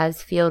Curly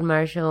as field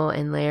marshal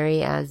and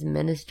Larry as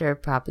minister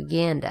of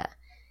propaganda.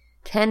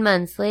 10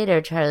 months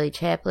later, Charlie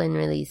Chaplin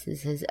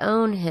releases his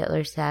own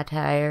Hitler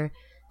satire,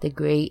 The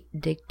Great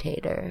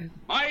Dictator.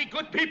 My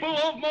good people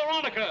of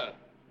Moronica,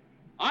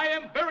 I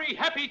am very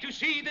happy to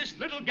see this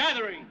little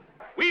gathering.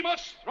 We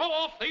must throw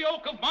off the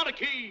yoke of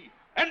monarchy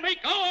and make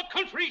our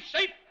country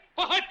safe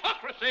for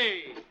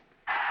hypocrisy.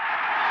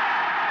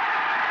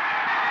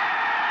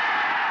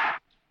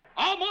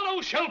 Our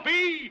motto shall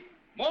be,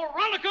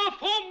 Moronica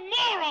for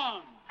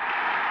moron!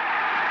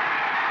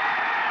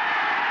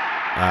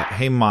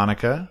 Hey,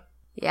 Monica.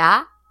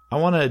 Yeah? I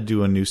want to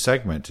do a new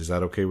segment. Is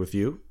that okay with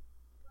you?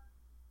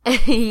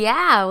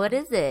 Yeah, what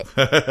is it?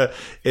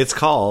 It's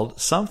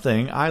called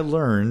Something I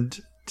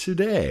Learned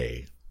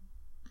Today.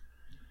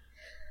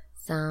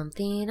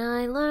 Something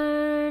I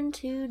learned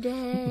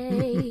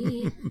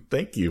today.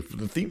 Thank you for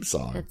the theme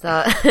song. That's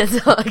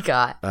all I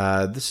got.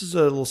 This is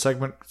a little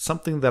segment,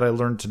 something that I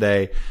learned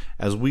today.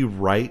 As we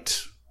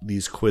write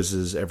these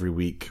quizzes every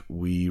week,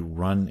 we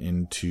run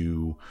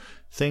into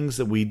things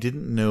that we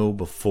didn't know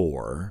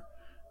before.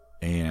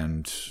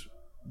 And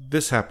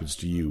this happens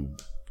to you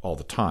all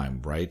the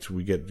time, right?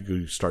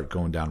 We start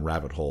going down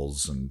rabbit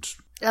holes and...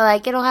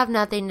 Like, it'll have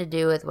nothing to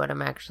do with what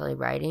I'm actually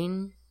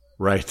writing.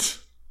 Right.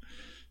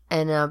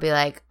 And I'll be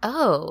like,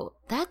 oh,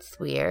 that's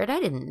weird. I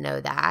didn't know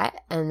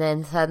that. And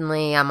then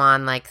suddenly I'm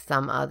on, like,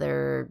 some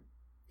other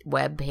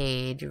web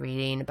page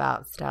reading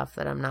about stuff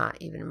that I'm not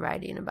even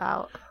writing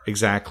about.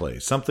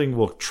 Exactly. Something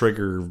will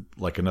trigger,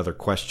 like, another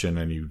question,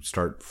 and you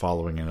start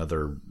following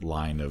another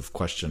line of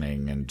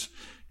questioning, and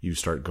you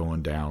start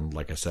going down,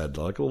 like I said,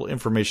 like little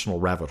informational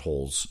rabbit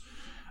holes.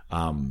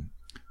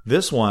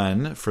 This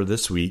one for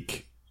this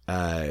week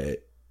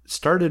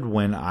started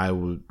when I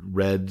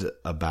read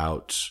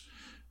about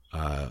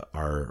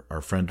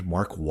our friend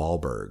Mark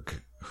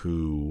Wahlberg,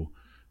 who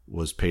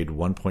was paid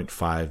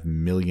 $1.5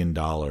 million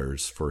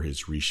for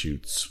his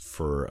reshoots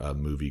for a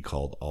movie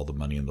called All the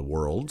Money in the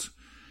World.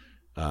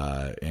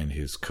 And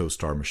his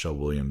co-star Michelle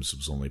Williams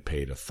was only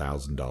paid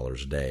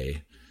 $1,000 a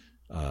day.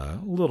 A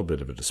little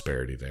bit of a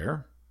disparity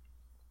there.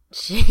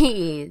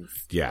 Jeez.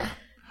 Yeah.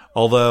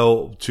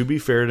 Although, to be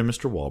fair to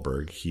Mr.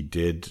 Wahlberg, he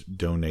did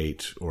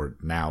donate, or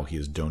now he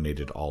has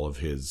donated all of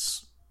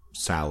his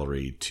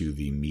salary to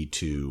the Me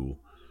Too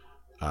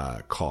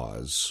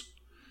cause.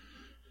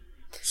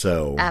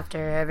 So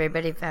After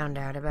everybody found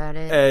out about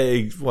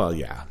it. Well,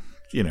 yeah.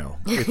 You know,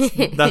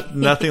 it's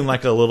nothing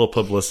like a little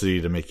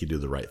publicity to make you do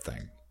the right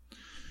thing.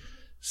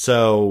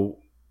 So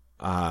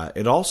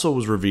it also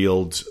was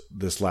revealed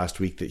this last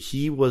week that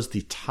he was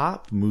the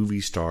top movie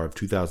star of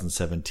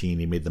 2017.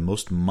 He made the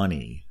most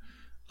money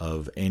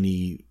of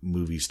any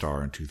movie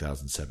star in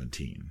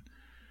 2017.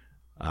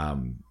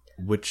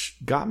 Which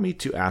got me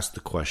to ask the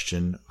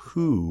question,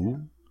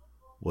 who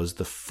was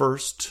the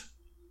first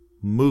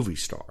movie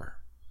star?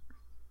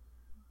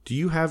 Do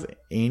you have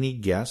any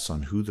guess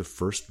on who the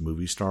first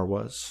movie star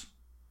was?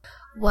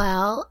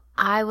 Well,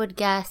 I would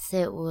guess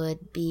it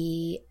would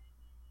be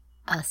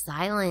a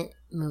silent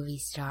movie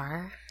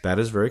star. That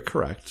is very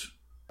correct.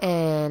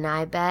 And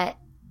I bet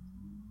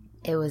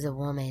it was a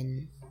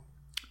woman.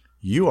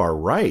 You are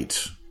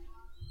right.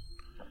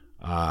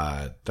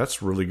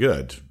 That's really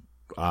good.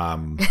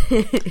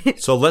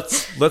 So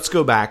let's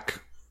go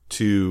back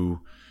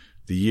to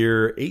the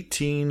year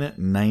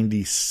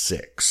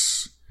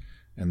 1896.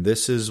 And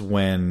this is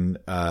when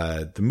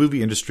the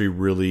movie industry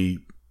really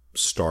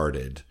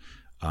started.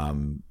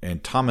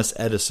 And Thomas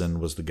Edison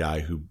was the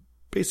guy who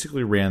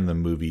basically ran the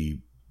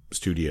movie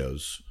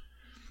studios.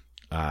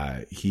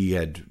 He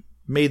had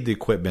made the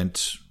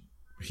equipment.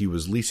 He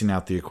was leasing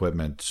out the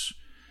equipment.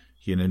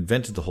 He had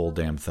invented the whole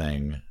damn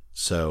thing.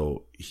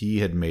 So he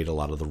had made a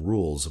lot of the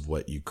rules of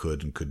what you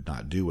could and could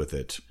not do with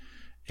it.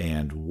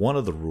 And one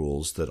of the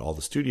rules that all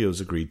the studios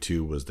agreed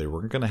to was they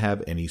weren't going to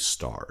have any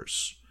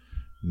stars.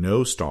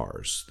 No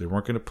stars. They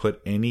weren't going to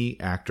put any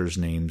actors'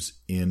 names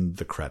in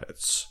the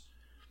credits.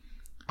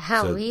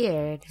 How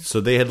weird.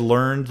 So they had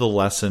learned the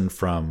lesson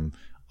from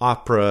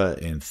opera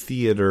and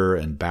theater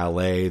and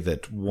ballet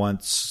that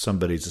once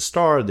somebody's a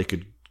star, they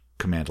could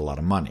command a lot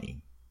of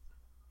money.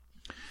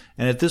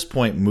 And at this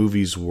point,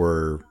 movies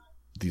were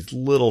these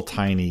little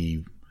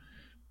tiny,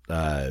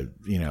 there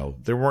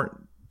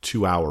weren't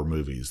 2-hour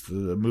movies.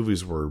 The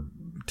movies were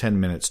 10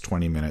 minutes,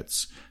 20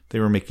 minutes. They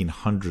were making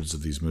hundreds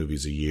of these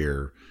movies a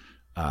year,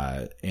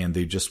 and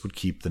they just would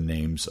keep the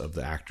names of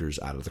the actors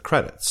out of the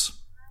credits.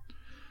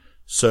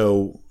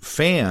 So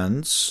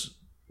fans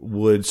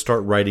would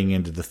start writing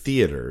into the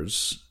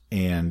theaters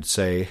and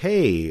say,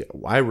 hey,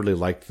 I really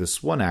liked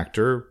this one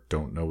actor,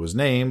 don't know his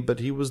name, but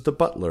he was the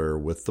butler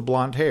with the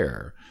blonde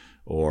hair.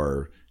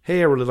 Or,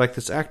 hey, I really like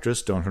this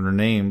actress, don't know her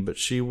name, but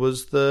she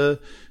was the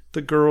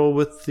girl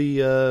with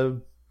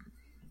the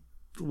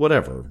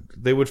whatever.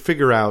 They would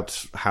figure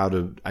out how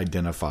to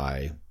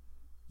identify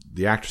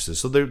the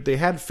actresses. So they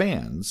had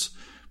fans,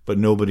 but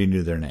nobody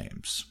knew their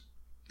names.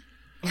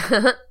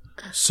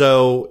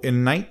 So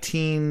in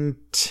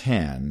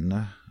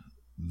 1910,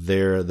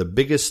 the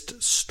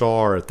biggest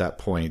star at that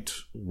point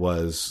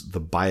was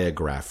the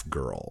Biograph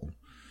Girl.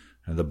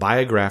 And the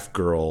Biograph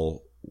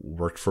Girl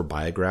worked for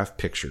Biograph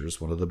Pictures,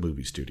 one of the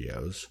movie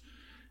studios.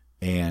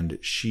 And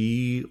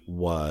she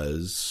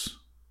was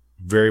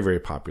very, very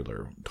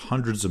popular.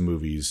 Hundreds of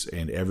movies,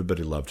 and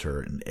everybody loved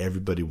her, and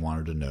everybody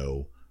wanted to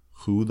know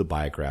who the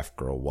Biograph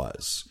Girl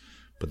was.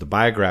 But the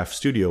Biograph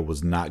studio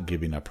was not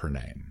giving up her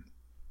name.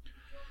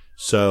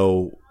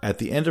 So at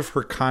the end of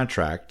her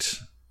contract,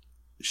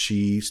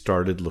 she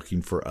started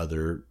looking for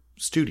other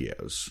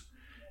studios.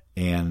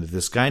 And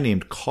this guy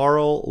named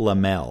Carl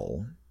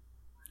Laemmle,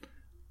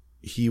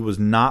 he was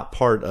not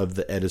part of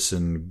the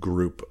Edison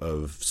group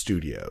of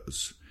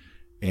studios.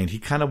 And he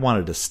kind of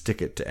wanted to stick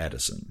it to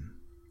Edison.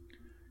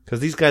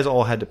 Because these guys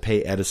all had to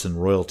pay Edison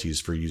royalties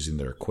for using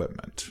their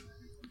equipment.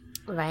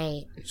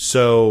 Right.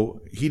 So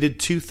he did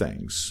two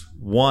things.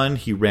 One,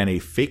 he ran a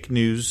fake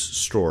news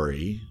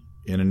story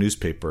in a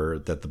newspaper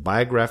that the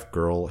Biograph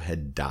Girl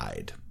had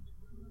died.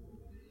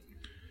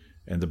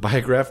 And the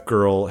Biograph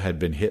Girl had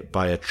been hit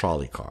by a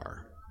trolley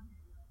car.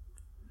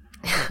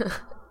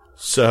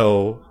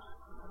 So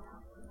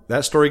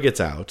that story gets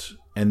out,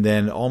 and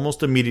then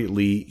almost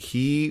immediately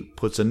he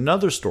puts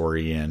another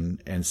story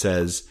in and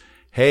says,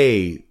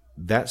 hey,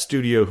 that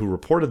studio who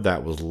reported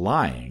that was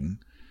lying.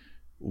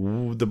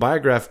 The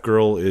Biograph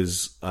Girl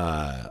is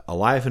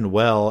alive and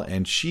well,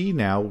 and she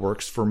now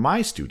works for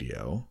my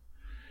studio.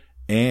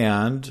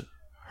 And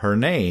her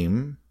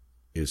name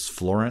is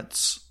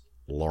Florence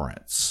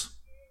Lawrence.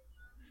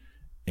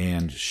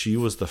 And she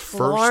was the first...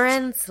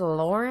 Florence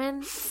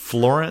Lawrence?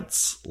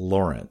 Florence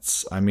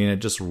Lawrence. I mean, it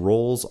just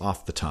rolls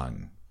off the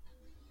tongue.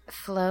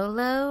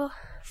 Flolo?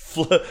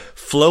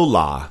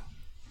 Flola.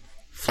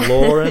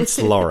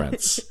 Florence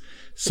Lawrence.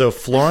 So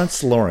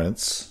Florence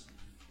Lawrence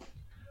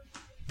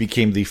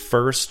became the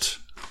first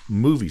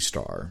movie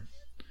star.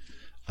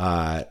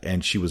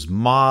 And she was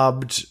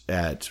mobbed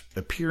at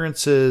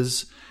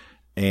appearances,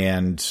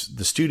 and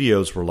the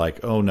studios were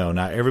like, oh no,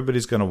 now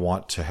everybody's going to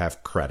want to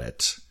have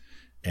credit,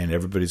 and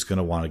everybody's going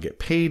to want to get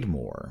paid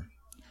more.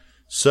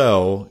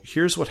 So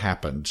here's what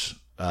happened.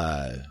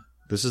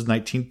 This is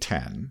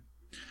 1910.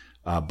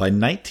 By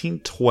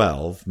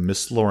 1912,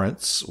 Miss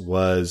Lawrence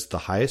was the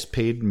highest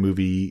paid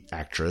movie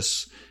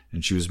actress,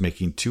 and she was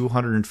making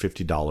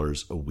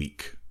 $250 a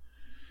week.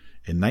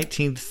 In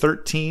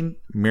 1913,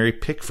 Mary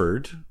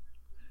Pickford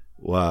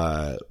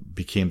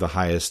became the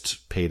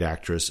highest paid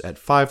actress at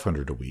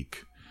 $500 a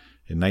week.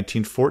 In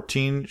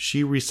 1914,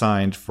 she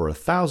re-signed for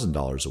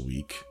 $1,000 a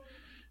week.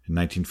 In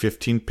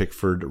 1915,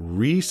 Pickford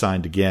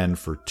re-signed again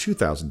for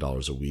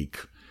 $2,000 a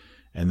week.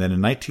 And then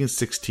in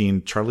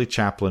 1916, Charlie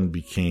Chaplin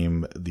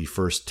became the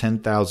first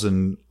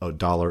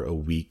 $10,000 a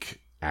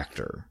week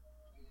actor.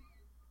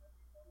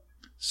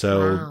 So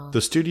Wow.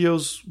 The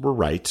studios were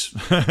right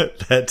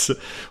that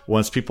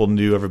once people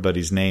knew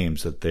everybody's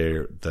names, that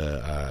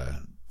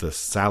the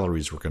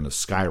salaries were going to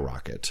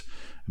skyrocket.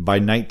 By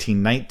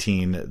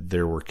 1919,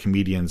 there were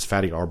comedians.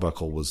 Fatty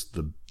Arbuckle was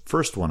the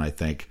first one, I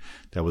think,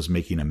 that was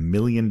making $1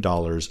 million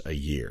a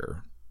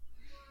year.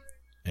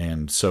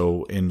 And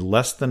so in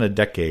less than a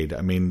decade,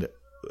 I mean,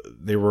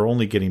 they were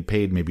only getting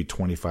paid maybe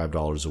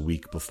 $25 a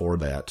week before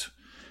that.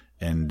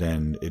 And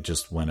then it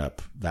just went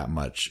up that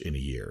much in a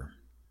year.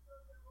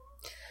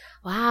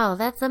 Wow,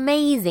 that's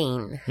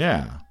amazing.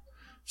 Yeah.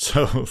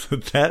 So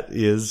that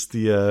is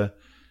the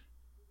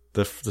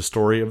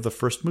story of the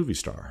first movie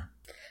star.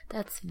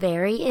 That's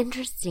very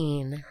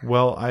interesting.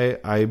 Well,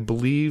 I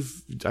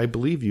believe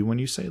you when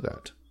you say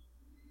that.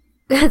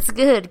 That's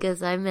good,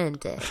 because I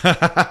meant it.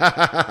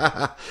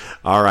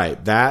 All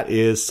right, that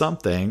is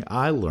something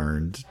I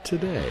learned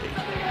today.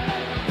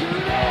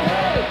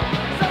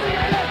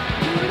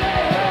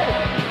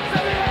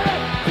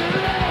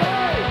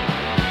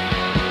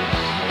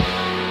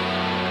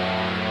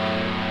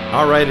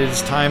 All right, it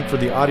is time for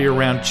the audio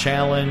round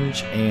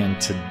challenge, and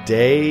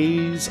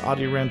today's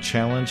audio round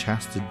challenge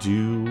has to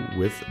do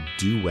with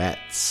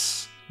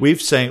duets.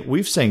 We've sang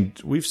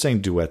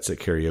duets at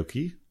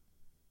karaoke.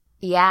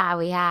 Yeah,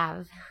 we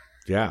have.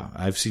 Yeah,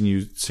 I've seen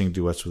you sing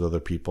duets with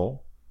other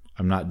people.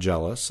 I'm not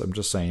jealous. I'm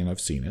just saying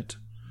I've seen it.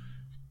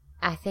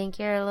 I think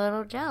you're a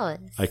little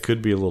jealous. I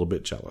could be a little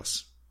bit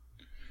jealous.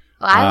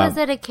 Well, I was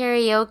at a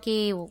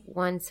karaoke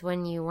once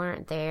when you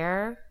weren't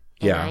there.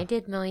 And Yeah. I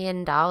did $1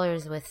 Million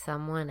with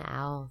someone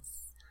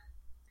else.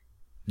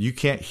 You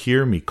can't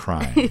hear me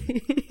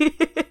crying.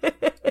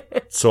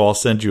 So I'll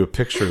send you a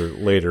picture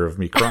later of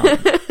me crying.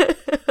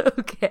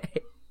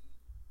 Okay.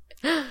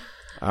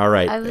 All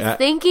right. I was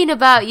thinking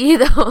about you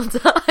the whole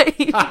time.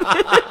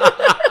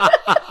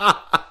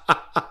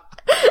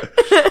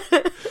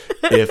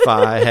 If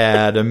I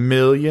had $1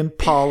 million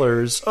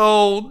Pollers.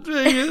 Oh,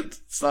 dang it.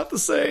 It's not the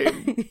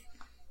same.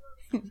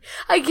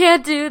 I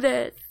can't do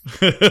this.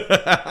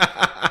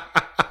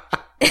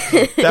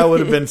 That would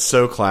have been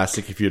so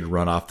classic if you'd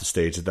run off the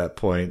stage at that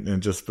point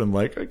and just been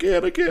like, I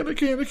can't.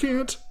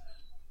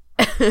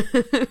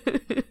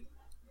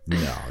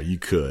 No, you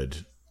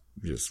could.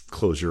 Just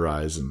close your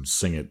eyes and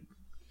sing it.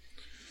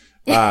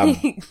 I'm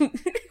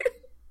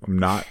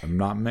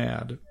not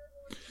mad.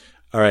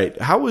 All right.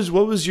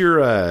 What was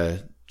your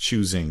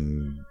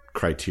choosing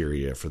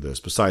criteria for this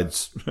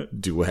besides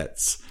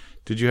duets?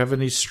 Did you have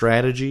any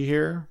strategy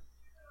here?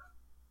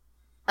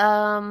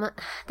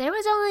 There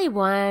was only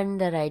one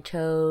that I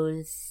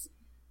chose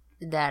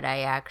that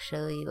I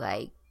actually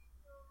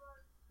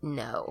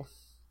no.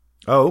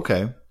 Oh,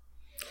 okay.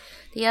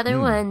 The other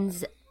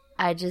ones,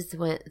 I just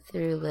went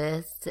through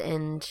lists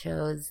and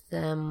chose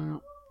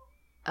them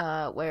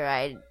where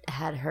I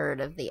had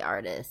heard of the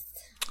artist.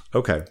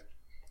 Okay.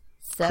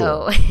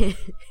 So,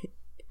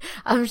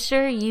 I'm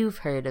sure you've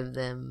heard of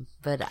them,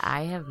 but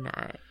I have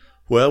not.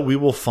 Well, we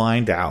will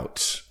find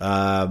out.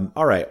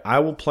 All right. I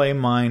will play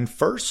mine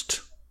first.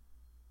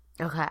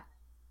 Okay.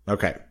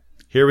 Okay.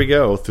 Here we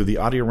go through the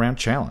audio round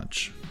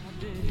challenge.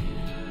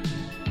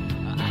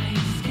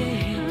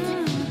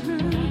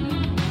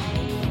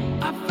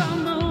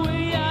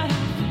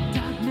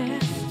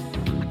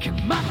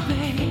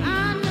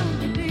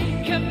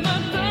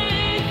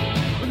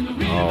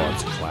 Oh,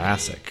 it's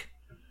classic.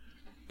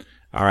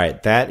 All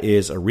right. That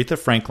is Aretha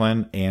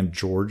Franklin and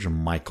George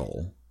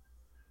Michael.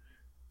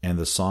 And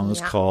the song is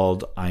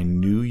called I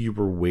Knew You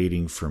Were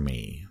Waiting for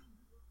Me.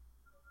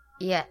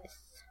 Yes.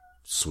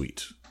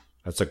 Sweet.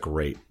 That's a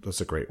great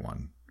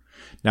one.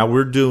 Now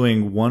we're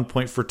doing 1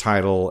 point for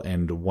title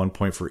and 1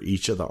 point for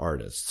each of the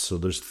artists. So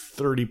there's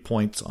 30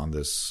 points on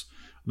this.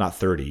 Not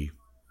 30,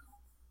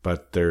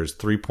 but there's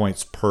 3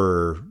 points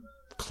per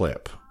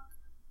clip.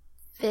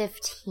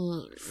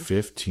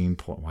 15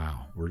 points.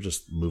 Wow. We're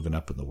just moving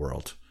up in the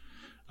world.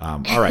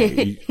 All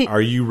right.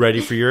 Are you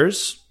ready for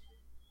yours?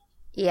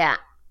 Yeah.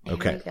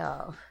 Okay. Here we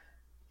go.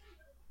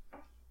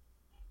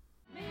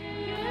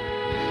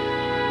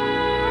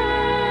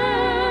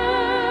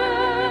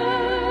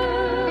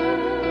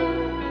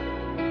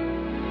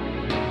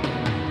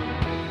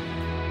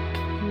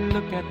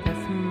 Look at this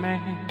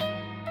man,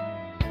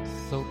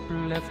 so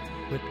blessed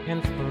with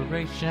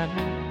inspiration.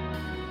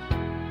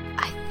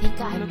 I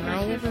think I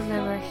might have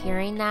remember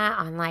hearing that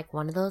on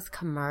one of those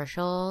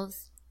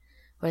commercials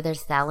where they're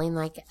selling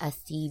a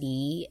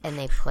CD and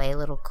they play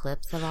little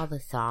clips of all the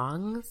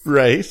songs.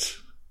 Right.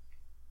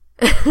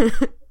 How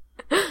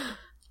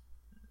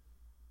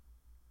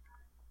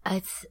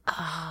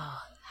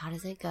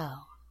does it go?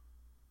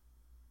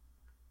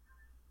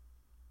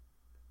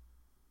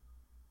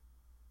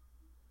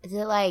 Is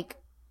it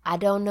I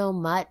don't know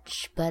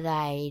much, but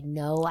I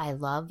know I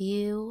love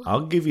you?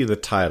 I'll give you the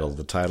title.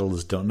 The title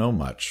is Don't Know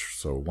Much,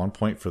 so 1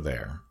 point for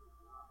there.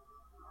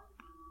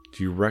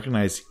 Do you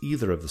recognize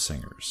either of the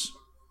singers?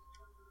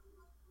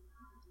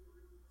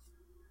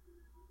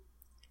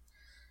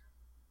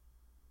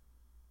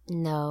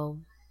 No.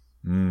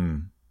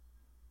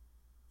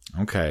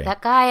 Okay.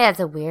 That guy has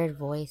a weird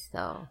voice,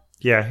 though.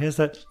 Yeah, here's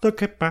that.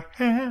 Look at my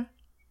hair.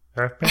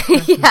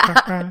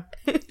 Yeah.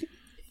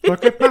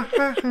 Look at my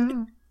hair.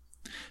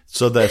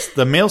 So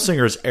the male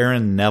singer is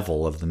Aaron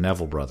Neville of the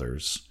Neville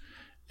Brothers,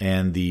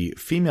 and the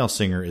female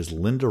singer is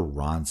Linda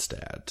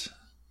Ronstadt.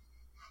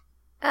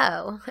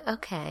 Oh,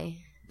 okay.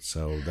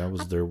 So that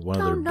was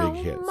one of their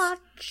big hits.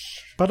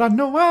 Much. But I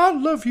know I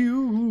love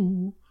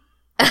you.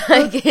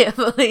 I can't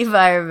believe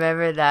I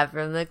remember that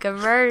from the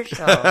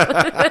commercial.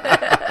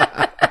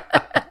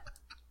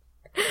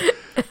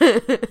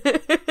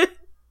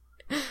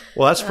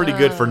 Well, that's pretty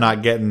good for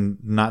not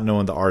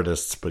knowing the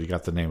artists, but you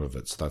got the name of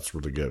it, so that's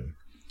really good.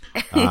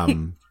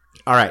 All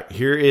right,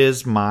 here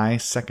is my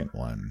second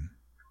one.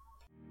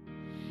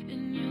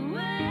 And you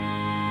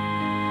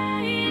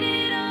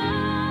waited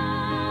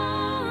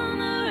on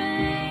the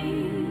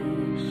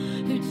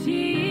rain. Through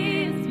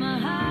tears, my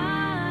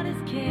heart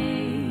is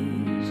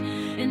caged,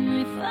 and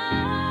we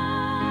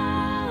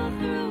fall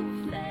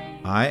through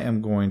flames. I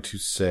am going to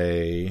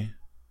say,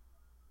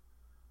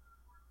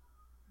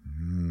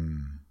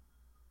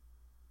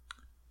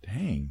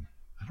 dang,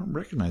 I don't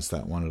recognize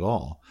that one at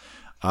all.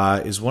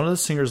 Is one of the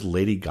singers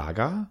Lady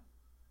Gaga?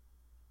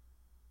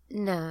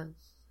 No.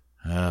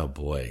 Oh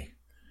boy.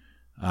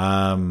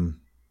 That's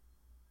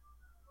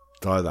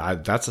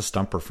a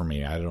stumper for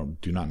me. I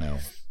do not know.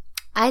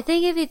 I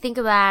think if you think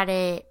about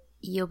it,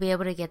 you'll be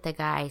able to get the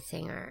guy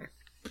singer.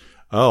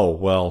 Oh,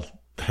 well,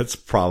 that's a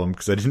problem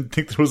because I didn't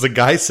think there was a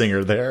guy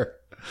singer there.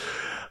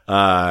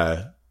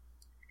 They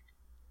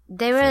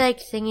were like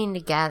singing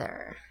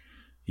together.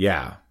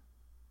 Yeah.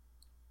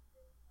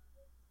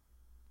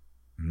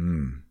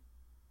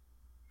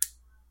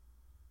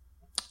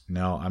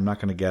 No, I'm not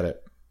going to get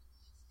it.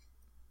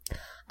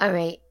 All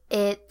right.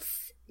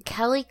 It's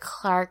Kelly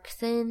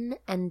Clarkson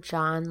and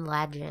John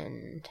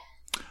Legend.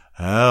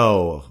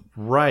 Oh,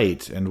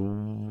 right.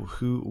 And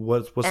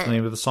what's the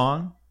name of the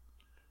song?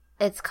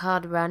 It's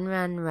called Run,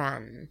 Run,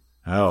 Run.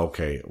 Oh,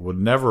 okay. Would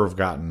never have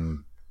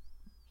gotten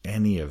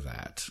any of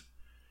that.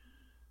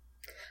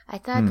 I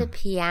thought the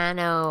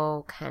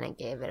piano kind of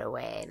gave it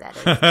away. That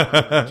is John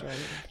Legend.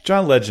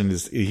 John Legend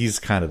he's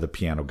kind of the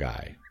piano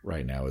guy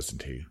right now,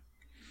 isn't he?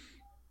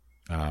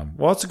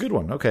 Well, it's a good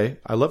one. Okay.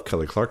 I love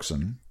Kelly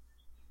Clarkson.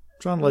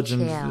 John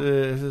Legend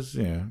is,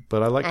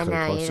 but I like Kelly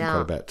Clarkson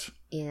quite a bit.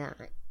 Yeah.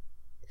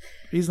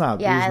 He's not.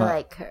 Yeah, he's I not,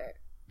 like her.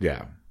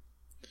 Yeah.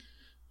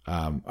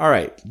 All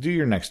right. Do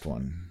your next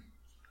one.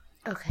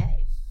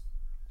 Okay.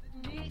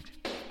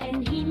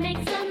 And he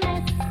makes a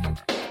mess.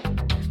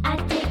 I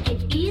take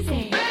it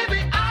easy. Baby,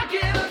 I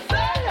get a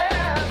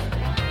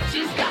fast.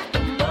 She's got the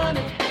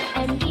money.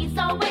 And he's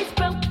always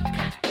broke.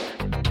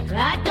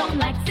 I don't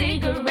like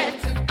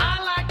cigarettes.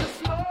 I like to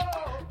smoke.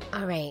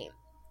 All right.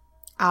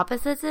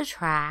 Opposites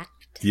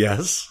attract.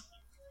 Yes.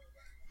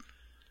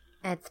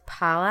 It's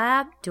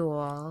Paula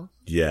Abdul.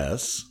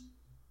 Yes.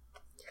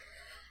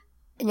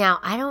 Now,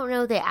 I don't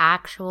know the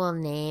actual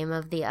name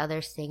of the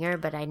other singer,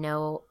 but I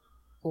know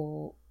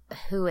who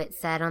it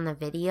said on the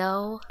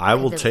video. I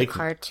will 'cause it was take a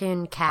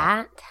cartoon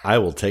cat. I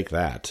will take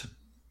that.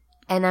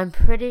 And I'm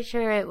pretty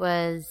sure it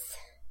was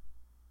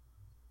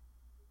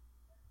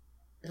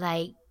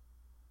like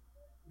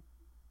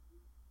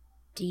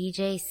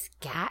DJ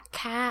Scat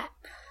Cat.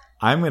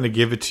 I'm going to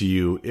give it to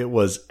you. It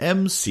was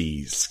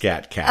MC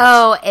Scat Cat.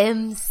 Oh,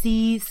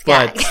 MC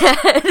Scat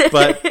Cat.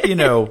 But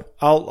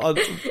I'll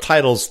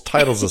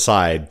titles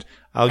aside.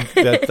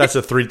 That's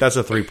a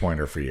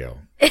 3-pointer for you.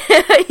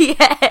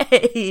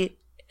 Yay.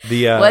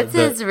 What's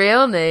his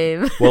real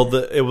name? Well,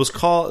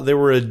 they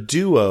were a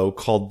duo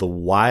called the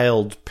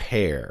Wild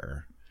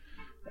Pair,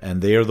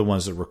 and they are the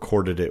ones that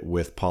recorded it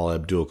with Paula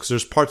Abdul. Because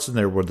there's parts in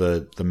there where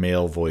the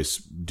male voice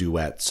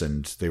duets,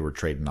 and they were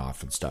trading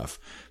off and stuff.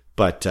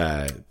 But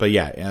yeah.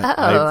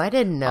 I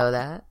didn't know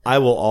that. I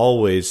will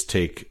always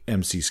take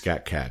MC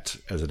Scat Cat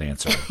as an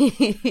answer.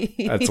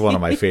 That's one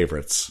of my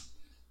favorites.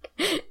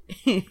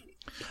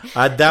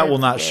 That will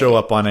not show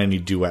up on any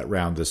duet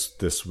round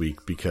this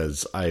week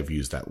because I've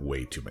used that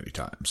way too many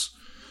times.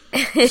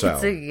 It's a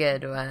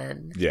good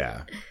one.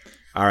 Yeah.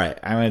 All right.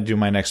 I'm going to do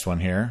my next one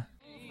here.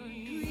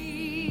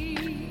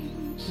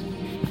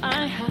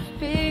 I have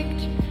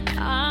picked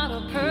out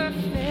a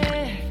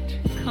perfect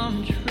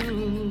come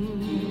true.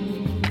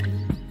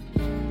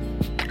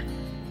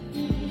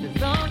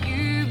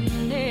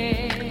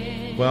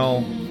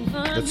 Well,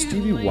 that's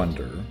Stevie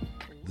Wonder.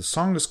 The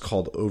song is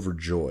called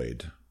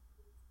Overjoyed.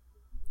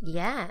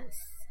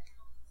 Yes.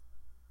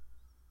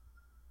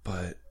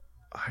 But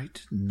I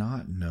did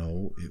not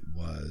know it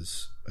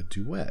was a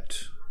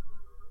duet.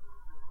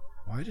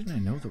 Why didn't I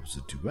know there was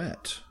a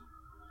duet?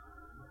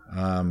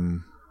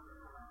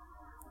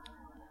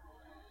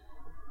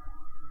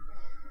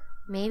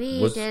 Maybe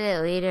you did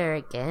it later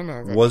again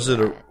as a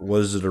duet.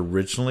 Was it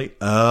originally?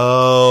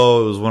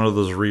 Oh, it was one of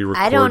those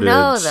re-recorded. I don't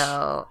know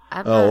though.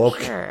 I'm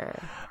not sure.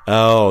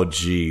 Oh,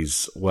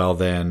 geez. Well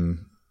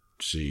then,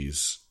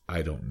 geez.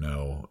 I don't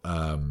know.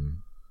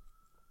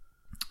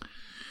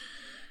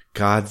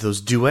 God, those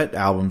duet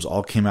albums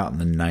all came out in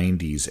the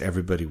 90s.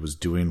 Everybody was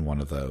doing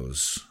one of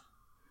those.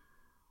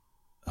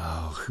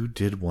 Oh, who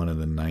did one in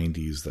the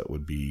 90s that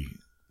would be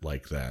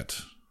like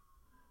that?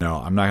 No,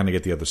 I'm not going to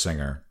get the other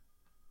singer.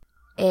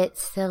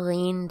 It's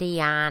Celine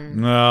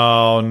Dion.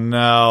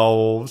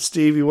 No.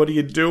 Stevie, what are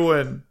you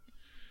doing?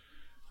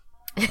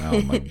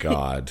 Oh, my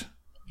God.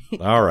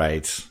 All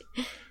right.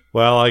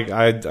 Well,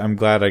 I'm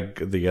glad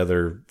the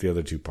other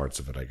two parts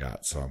of it I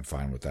got, so I'm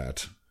fine with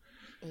that.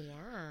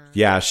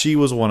 Yeah, she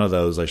was one of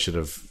those. I should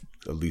have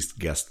at least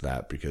guessed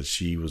that because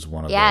she was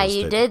one of those. Yeah,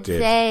 you did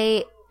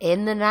say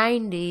in the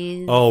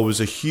 90s. Oh, it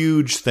was a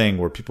huge thing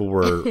where people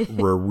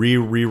were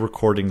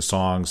re-recording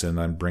songs and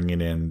then bringing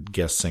in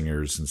guest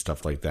singers and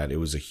stuff like that. It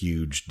was a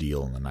huge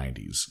deal in the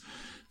 90s.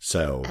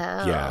 So,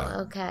 yeah.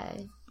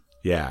 Okay.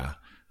 Yeah.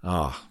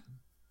 Oh,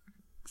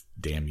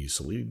 damn you,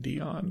 Celine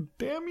Dion.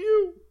 Damn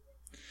you.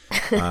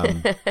 All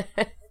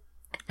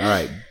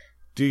right.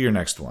 Do your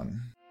next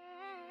one.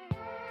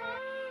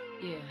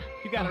 Yeah.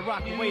 You gotta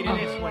rock away to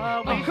this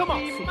one. Come on.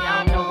 See,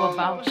 I don't know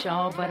about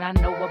y'all, but I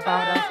know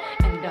about us.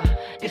 And and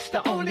it's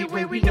the only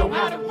way we know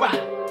how to rock.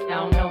 I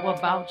don't know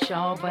about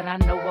y'all, but I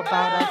know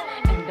about us,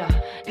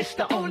 and it's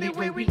the only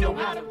way we know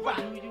how to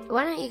rock.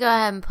 Why don't you go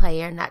ahead and play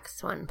your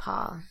next one,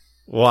 Paul?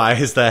 Why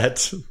is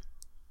that?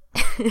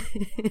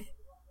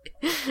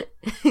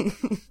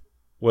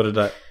 What did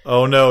I?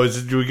 Oh no!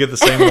 Did we get the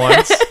same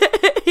ones?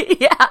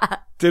 Yeah.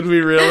 Did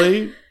we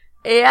really?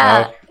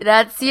 Yeah,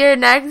 that's your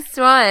next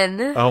one.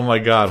 Oh my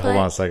God! Hold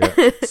on a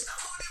second.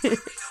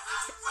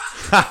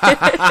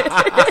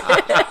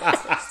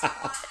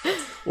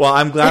 Well,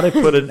 I'm glad I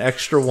put an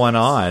extra one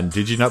on.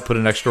 Did you not put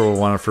an extra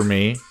one on for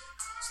me?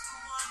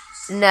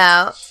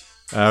 No.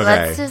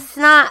 Okay.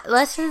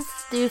 Let's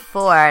just do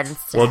 4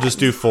 instead. We'll just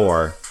do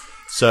 4.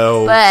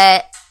 So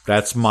But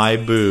that's My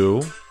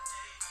Boo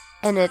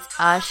and it's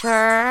Usher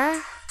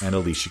and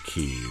Alicia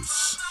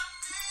Keys.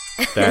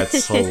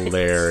 That's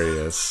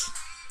hilarious.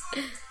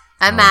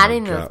 I'm my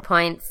adding God. those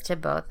points to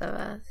both of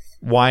us.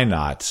 Why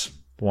not?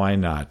 Why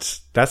not?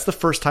 That's the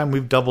first time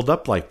we've doubled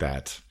up like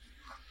that.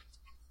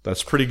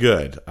 That's pretty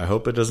good. I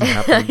hope it doesn't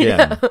happen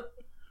again.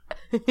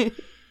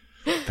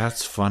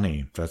 That's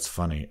funny. That's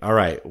funny. All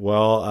right.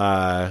 Well,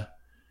 I'm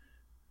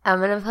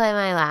going to play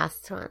my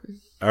last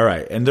one. all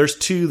right. And there's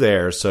 2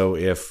 there. So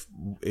if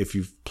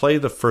you play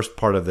the first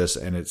part of this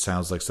and it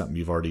sounds like something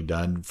you've already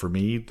done for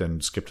me,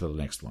 then skip to the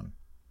next one.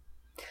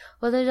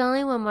 Well, there's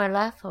only one more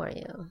left for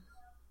you.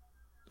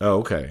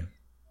 Oh, okay.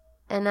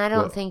 And I don't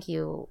Well- think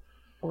you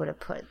would have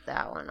put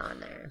that one on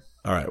there.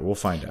 All right. We'll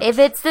find out. If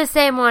it's the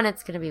same one,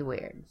 it's going to be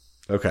weird.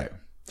 Okay.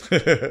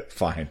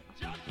 Fine.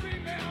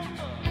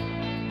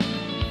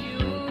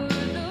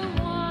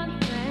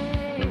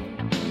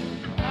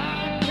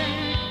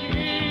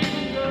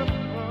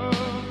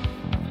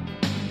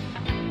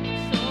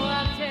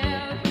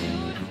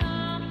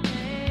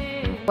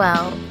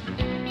 Well,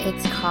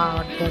 it's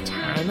called The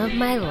Time of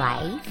My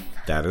Life.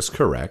 That is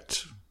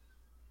correct.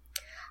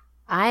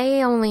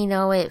 I only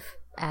know it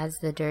as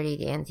the Dirty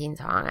Dancing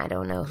song. I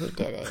don't know who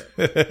did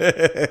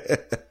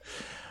it.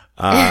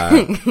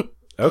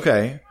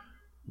 Okay.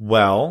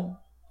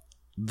 Well,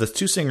 the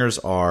 2 singers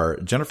are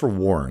Jennifer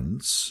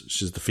Warnes.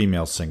 She's the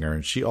female singer,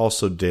 and she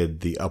also did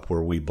the Up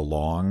Where We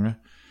Belong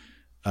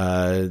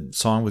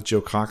song with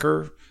Joe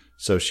Cocker.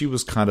 So she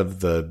was kind of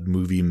the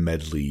movie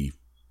medley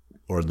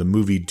or the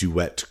movie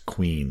duet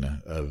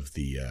queen of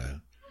the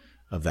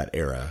of that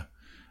era.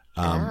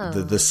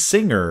 The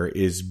singer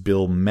is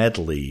Bill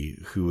Medley,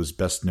 who is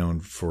best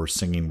known for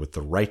singing with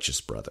the Righteous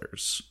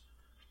Brothers.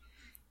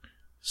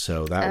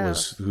 So that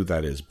was who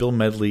that is. Bill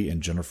Medley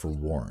and Jennifer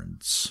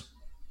Warnes.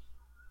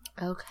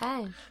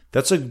 Okay.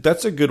 That's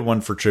a good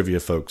one for trivia,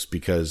 folks,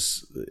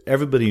 because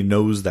everybody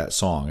knows that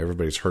song.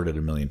 Everybody's heard it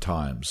a million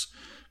times.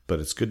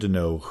 But it's good to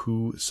know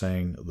who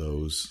sang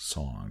those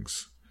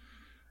songs.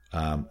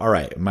 All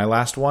right. My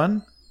last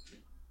one?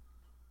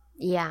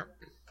 Yeah.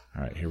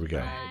 All right. Here we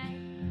go.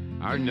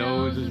 Our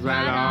noses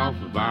right off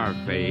of our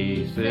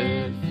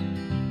faces.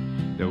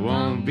 There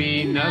won't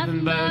be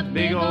nothing but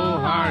big old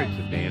hearts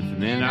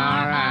dancing in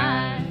our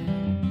eyes.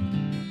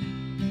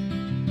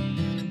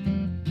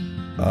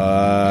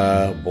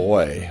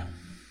 Boy.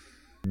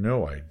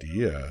 No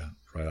idea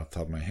right off the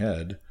top of my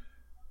head.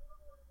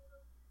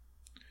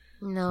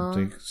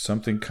 No.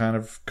 Something kind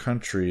of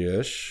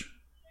country-ish.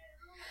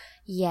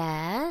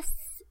 Yes.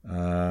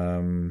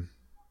 Um,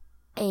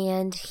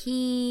 And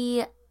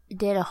he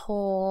did a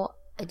whole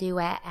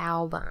duet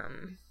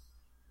album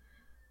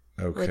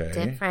with okay.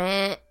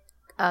 different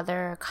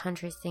other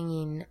country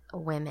singing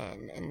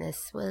women. And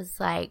this was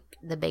like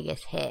the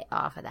biggest hit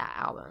off of that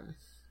album.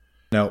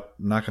 No,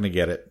 not going to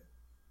get it.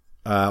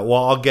 Well,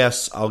 I'll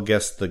guess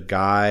the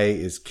guy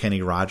is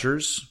Kenny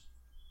Rogers.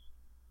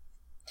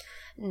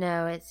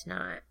 No, it's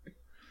not.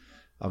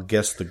 I'll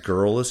guess the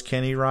girl is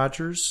Kenny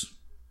Rogers.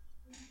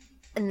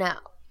 No.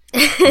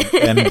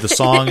 And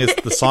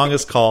the song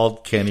is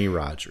called Kenny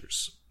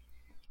Rogers.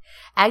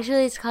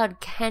 Actually, it's called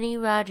Kenny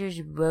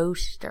Rogers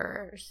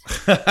Roasters.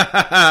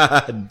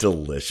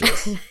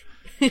 Delicious.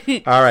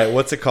 All right,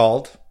 what's it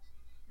called?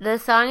 The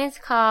song is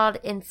called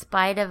In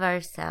Spite of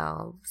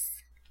Ourselves.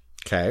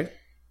 Okay.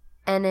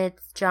 And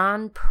it's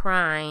John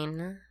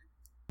Prine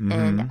Mm-hmm.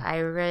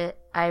 and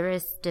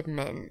Iris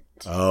DeMint.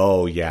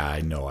 Oh, yeah, I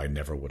know. I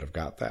never would have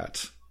got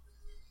that.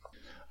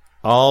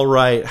 All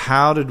right.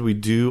 How did we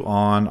do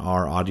on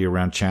our audio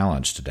round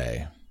challenge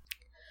today?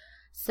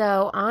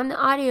 So on the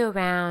audio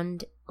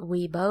round,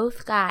 we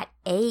both got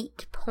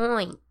 8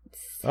 points.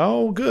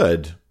 Oh,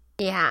 good.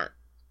 Yeah.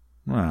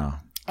 Wow.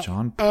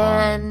 John Prine.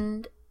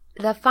 And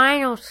the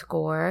final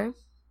score,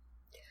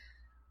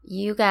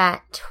 you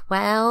got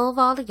 12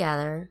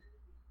 altogether.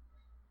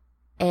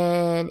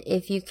 And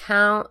if you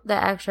count the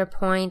extra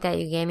point that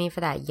you gave me for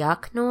that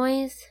yuck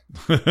noise,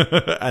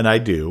 And I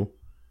do.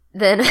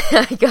 then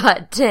I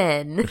got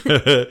 10.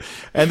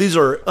 And these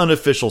are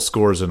unofficial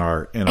scores in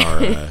our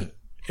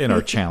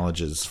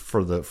challenges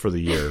for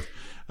the year.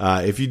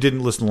 If you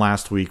didn't listen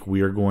last week,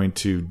 we are going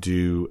to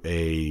do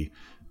a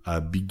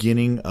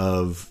beginning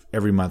of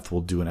every month. We'll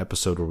do an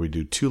episode where we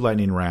do 2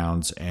 lightning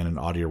rounds and an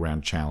audio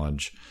round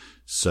challenge.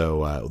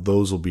 So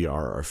those will be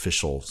our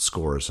official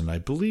scores. And I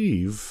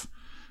believe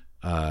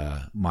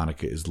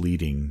Monica is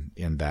leading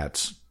in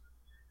that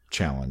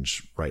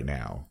challenge right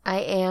now.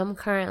 I am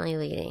currently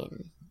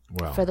leading.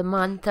 Well, For the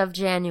month of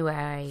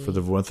January. For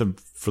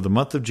the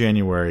month of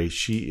January,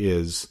 she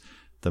is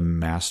the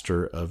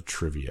master of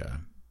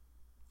trivia.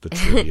 The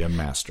trivia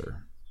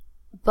master.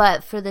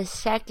 But for the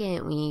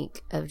second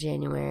week of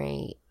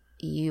January,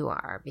 you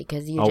are,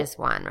 because you just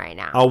won right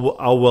now.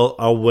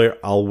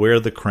 I'll wear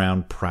the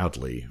crown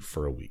proudly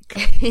for a week.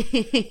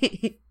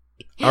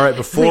 All right,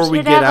 before we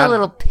should get have out, a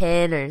little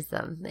pin or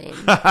something.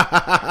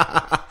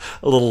 a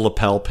little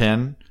lapel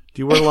pin.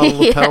 Do you wear a lot of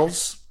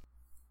lapels?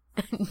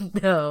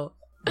 No.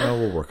 Well,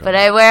 we'll work on But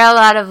that. I wear a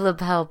lot of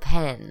lapel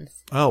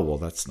pins. Oh, well,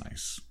 that's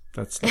nice.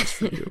 That's nice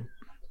for you.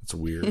 It's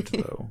weird,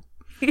 though.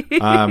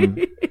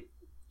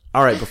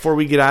 All right, before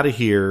we get out of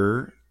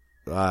here,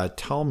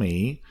 tell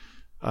me,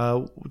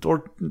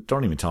 or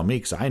don't even tell me,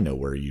 because I know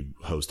where you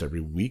host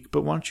every week,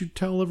 but why don't you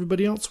tell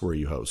everybody else where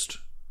you host?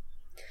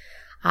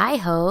 I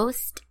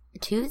host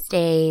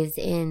Tuesdays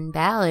in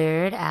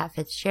Ballard at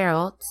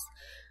Fitzgerald's,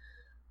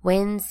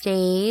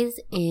 Wednesdays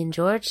in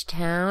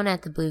Georgetown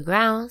at the Blue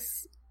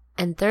Grouse,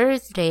 and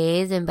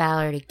Thursdays in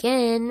Ballard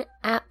again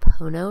at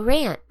Pono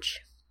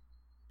Ranch.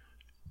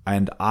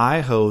 And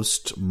I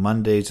host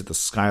Mondays at the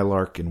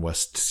Skylark in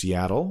West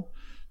Seattle,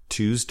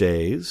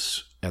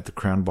 Tuesdays at the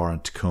Crown Bar in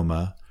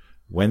Tacoma,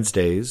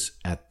 Wednesdays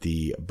at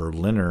the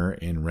Berliner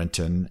in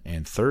Renton,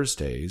 and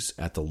Thursdays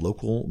at the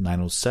Local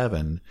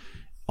 907,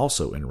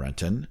 also in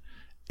Renton.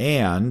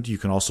 And you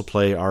can also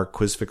play our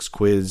Quiz Fix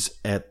quiz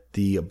at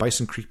the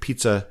Bison Creek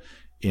Pizza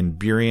in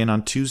Burien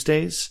on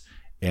Tuesdays,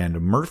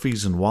 and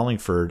Murphy's in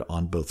Wallingford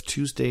on both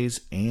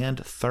Tuesdays and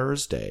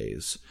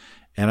Thursdays.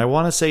 And I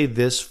want to say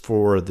this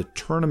for the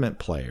tournament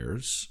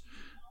players.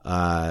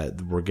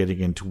 We're getting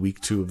into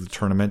week 2 of the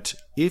tournament.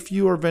 If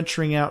you are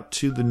venturing out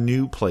to the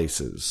new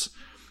places,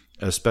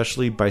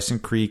 especially Bison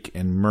Creek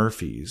and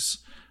Murphy's,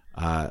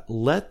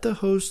 let the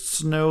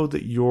hosts know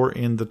that you're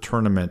in the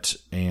tournament,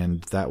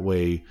 and that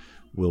way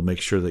we'll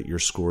make sure that your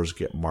scores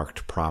get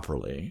marked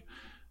properly.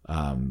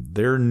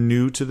 They're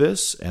new to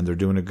this, and they're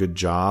doing a good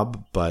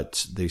job,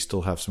 but they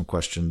still have some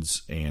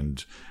questions,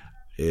 and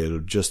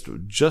it'll just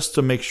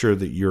to make sure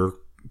that your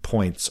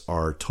points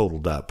are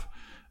totaled up,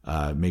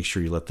 make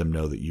sure you let them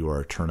know that you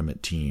are a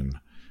tournament team,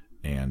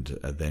 and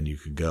then you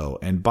can go.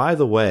 And by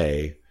the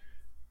way,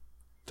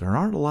 there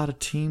aren't a lot of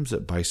teams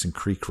at Bison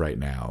Creek right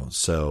now,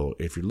 so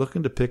if you're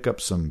looking to pick up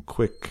some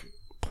quick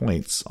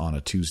points on a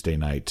Tuesday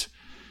night,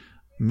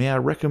 may I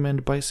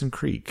recommend Bison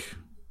Creek?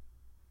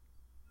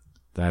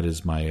 That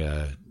is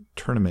my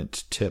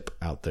tournament tip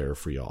out there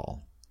for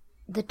y'all.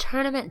 The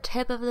tournament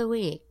tip of the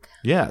week.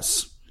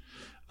 Yes.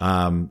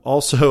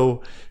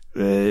 Also,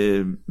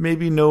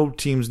 maybe no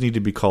teams need to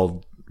be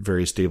called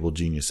Very Stable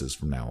Geniuses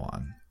from now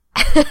on.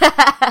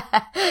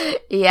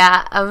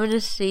 Yeah, I'm going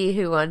to see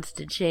who wants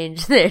to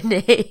change their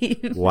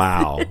name.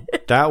 Wow.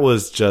 That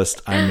was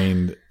just, I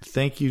mean,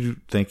 thank you,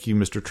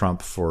 Mr.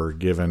 Trump, for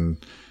giving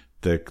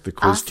the quiz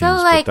also, teams.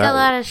 Also, like a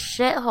lot of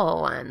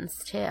shithole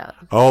ones, too.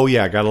 Oh,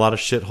 yeah, got a lot of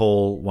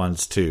shithole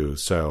ones, too.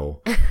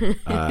 So,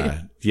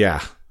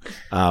 yeah.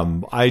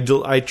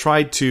 I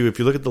tried to, if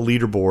you look at the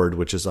leaderboard,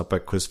 which is up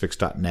at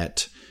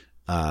quizfix.net,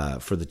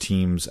 for the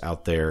teams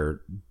out there,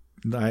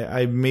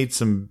 I made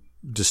some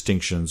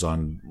distinctions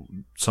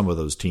on some of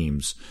those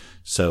teams.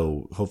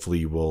 So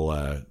hopefully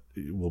we'll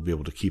be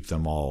able to keep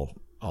them all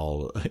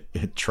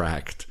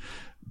tracked.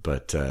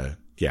 But,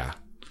 yeah.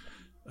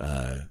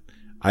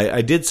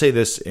 I did say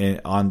this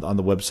on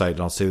the website,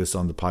 and I'll say this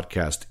on the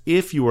podcast.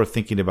 If you are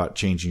thinking about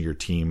changing your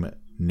team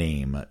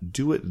name,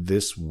 do it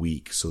this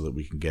week so that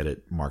we can get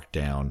it marked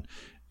down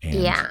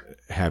and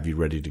have you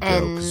ready to go.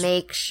 And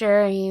make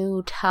sure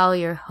you tell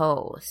your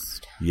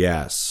host.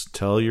 Yes.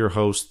 Tell your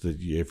host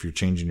that if you're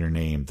changing your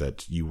name,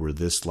 that you were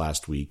this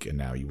last week and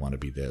now you want to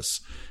be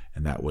this.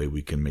 And that way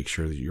we can make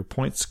sure that your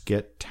points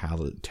get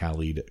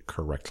tallied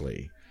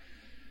correctly.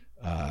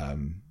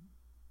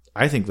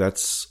 I think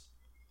that's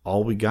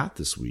all we got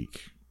this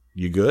week.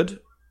 You good?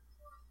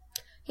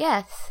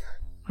 Yes.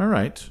 All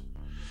right.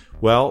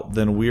 Well,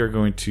 then we are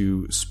going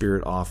to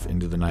spirit off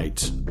into the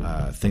night.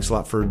 Thanks a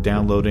lot for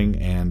downloading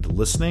and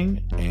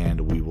listening,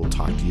 and we will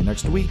talk to you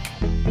next week.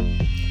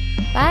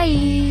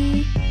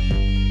 Bye.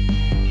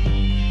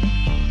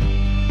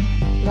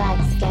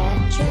 Let's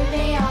get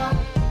trivia,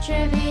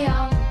 trivia.